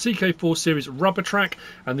then we've got the TK4 series rubber track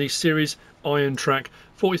and the series iron track,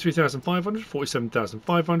 43,500,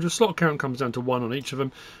 47,500. Slot count comes down to 1 on each of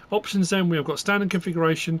them. Options then, we have got standard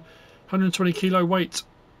configuration, 120 kilo weight,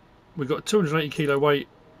 we've got 280 kilo weight,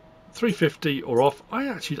 350 or off. I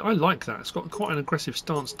like that. It's got quite an aggressive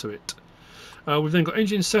stance to it. We've then got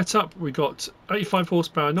engine setup. We've got 85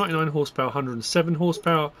 horsepower, 99 horsepower, 107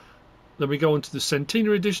 horsepower. Then we go on to the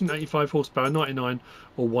Centenary edition, 85 horsepower, 99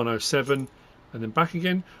 or 107. And then back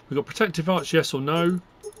again. We've got protective arch, yes or no.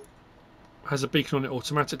 Has a beacon on it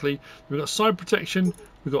automatically. We've got side protection.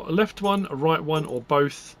 We've got a left one, a right one, or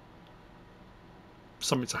both.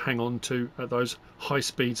 Something to hang on to at those high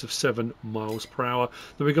speeds of 7 miles per hour.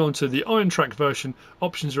 Then we go on to the iron track version.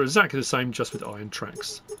 Options are exactly the same, just with iron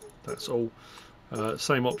tracks. That's all.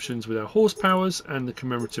 Same options with our horsepowers and the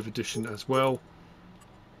commemorative edition as well.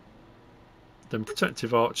 Then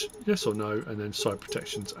protective arch, yes or no, and then side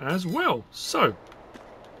protections as well. So,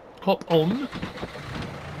 hop on.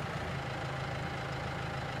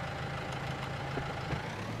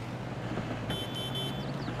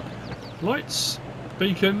 Lights,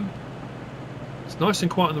 beacon. It's nice and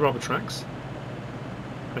quiet on the rubber tracks,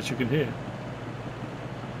 as you can hear.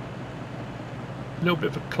 A little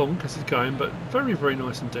bit of a clonk as it's going, but very, very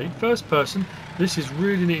nice indeed. First person, this is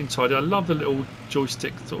really neat and tidy. I love the little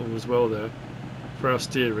joystick sort of as well there for our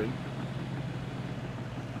steering.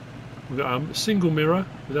 We've got a single mirror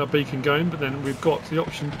with our beacon going, but then we've got the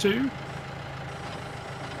option to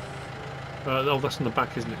oh, that's on the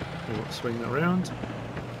back, isn't it? We've got to swing that around,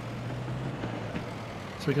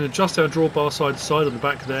 so we can adjust our drawbar side to side on the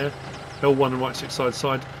back there. L1 and right stick side to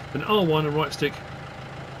side, then R1 and right stick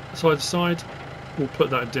side to side. We'll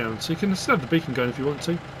put that down, so you can still have the beacon going if you want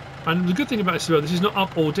to. And the good thing about this as well, this is not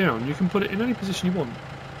up or down. You can put it in any position you want.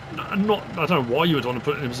 I don't know why you would want to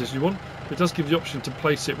put it in a position you want. It does give you the option to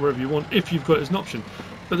place it wherever you want if you've got it as an option.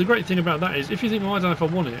 But the great thing about that is, if you think, oh, I don't know if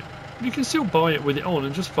I want it, you can still buy it with it on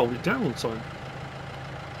and just fold it down all the time.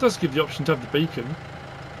 It does give the option to have the beacon.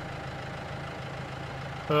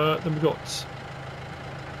 Then we've got,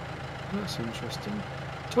 that's interesting,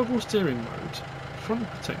 toggle steering mode, front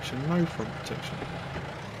protection, no front protection.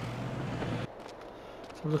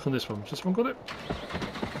 Let's have a look on this one. Has this one got it?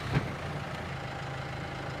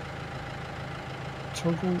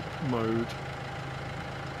 Toggle mode.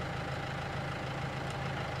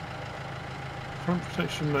 Front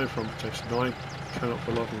protection, no front protection. I cannot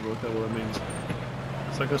for life of me work out what that means.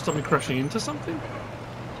 Is that going to stop me crashing into something?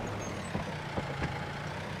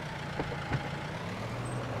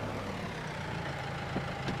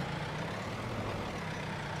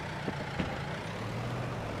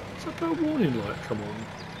 Is that a warning light come on?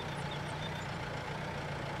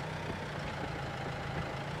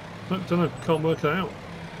 I don't know, can't work that out.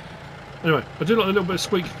 Anyway, I do like a little bit of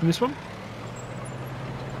squeak in this one.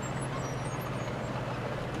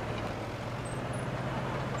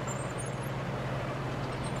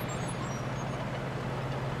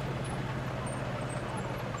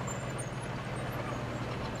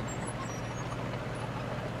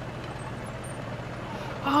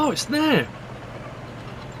 Oh, it's there!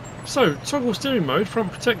 So, toggle steering mode,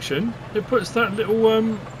 front protection, it puts that little,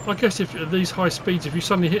 I guess if at these high speeds, if you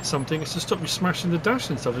suddenly hit something, it's to stop you smashing the dash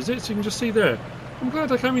and stuff, is it? So you can just see there. I'm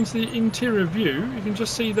glad I came into the interior view. You can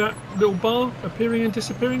just see that little bar appearing and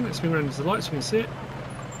disappearing. Let's swing around into the light so we can see it.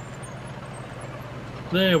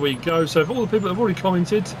 There we go. So for all the people that have already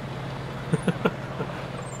commented,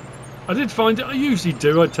 I did find it. I usually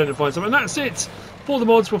do. I tend to find something. And that's it for the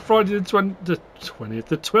mods for Friday the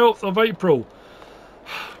 12th of April.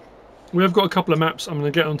 We have got a couple of maps. I'm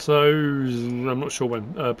going to get onto those. I'm not sure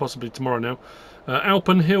when. Possibly tomorrow now.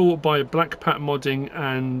 Alpenhill by Black Pat Modding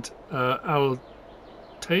and Altaish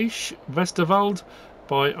Westerwald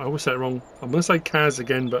by, I always say it wrong. I'm going to say Kaz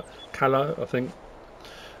again, but Kala, I think.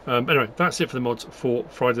 Anyway, that's it for the mods for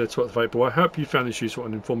Friday the 12th of April. I hope you found this useful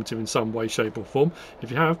and informative in some way, shape or form. If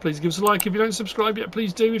you have, please give us a like. If you don't subscribe yet,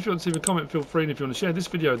 please do. If you want to leave a comment, feel free. And if you want to share this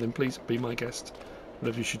video, then please be my guest.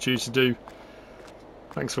 Whatever you should choose to do.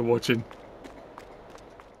 Thanks for watching.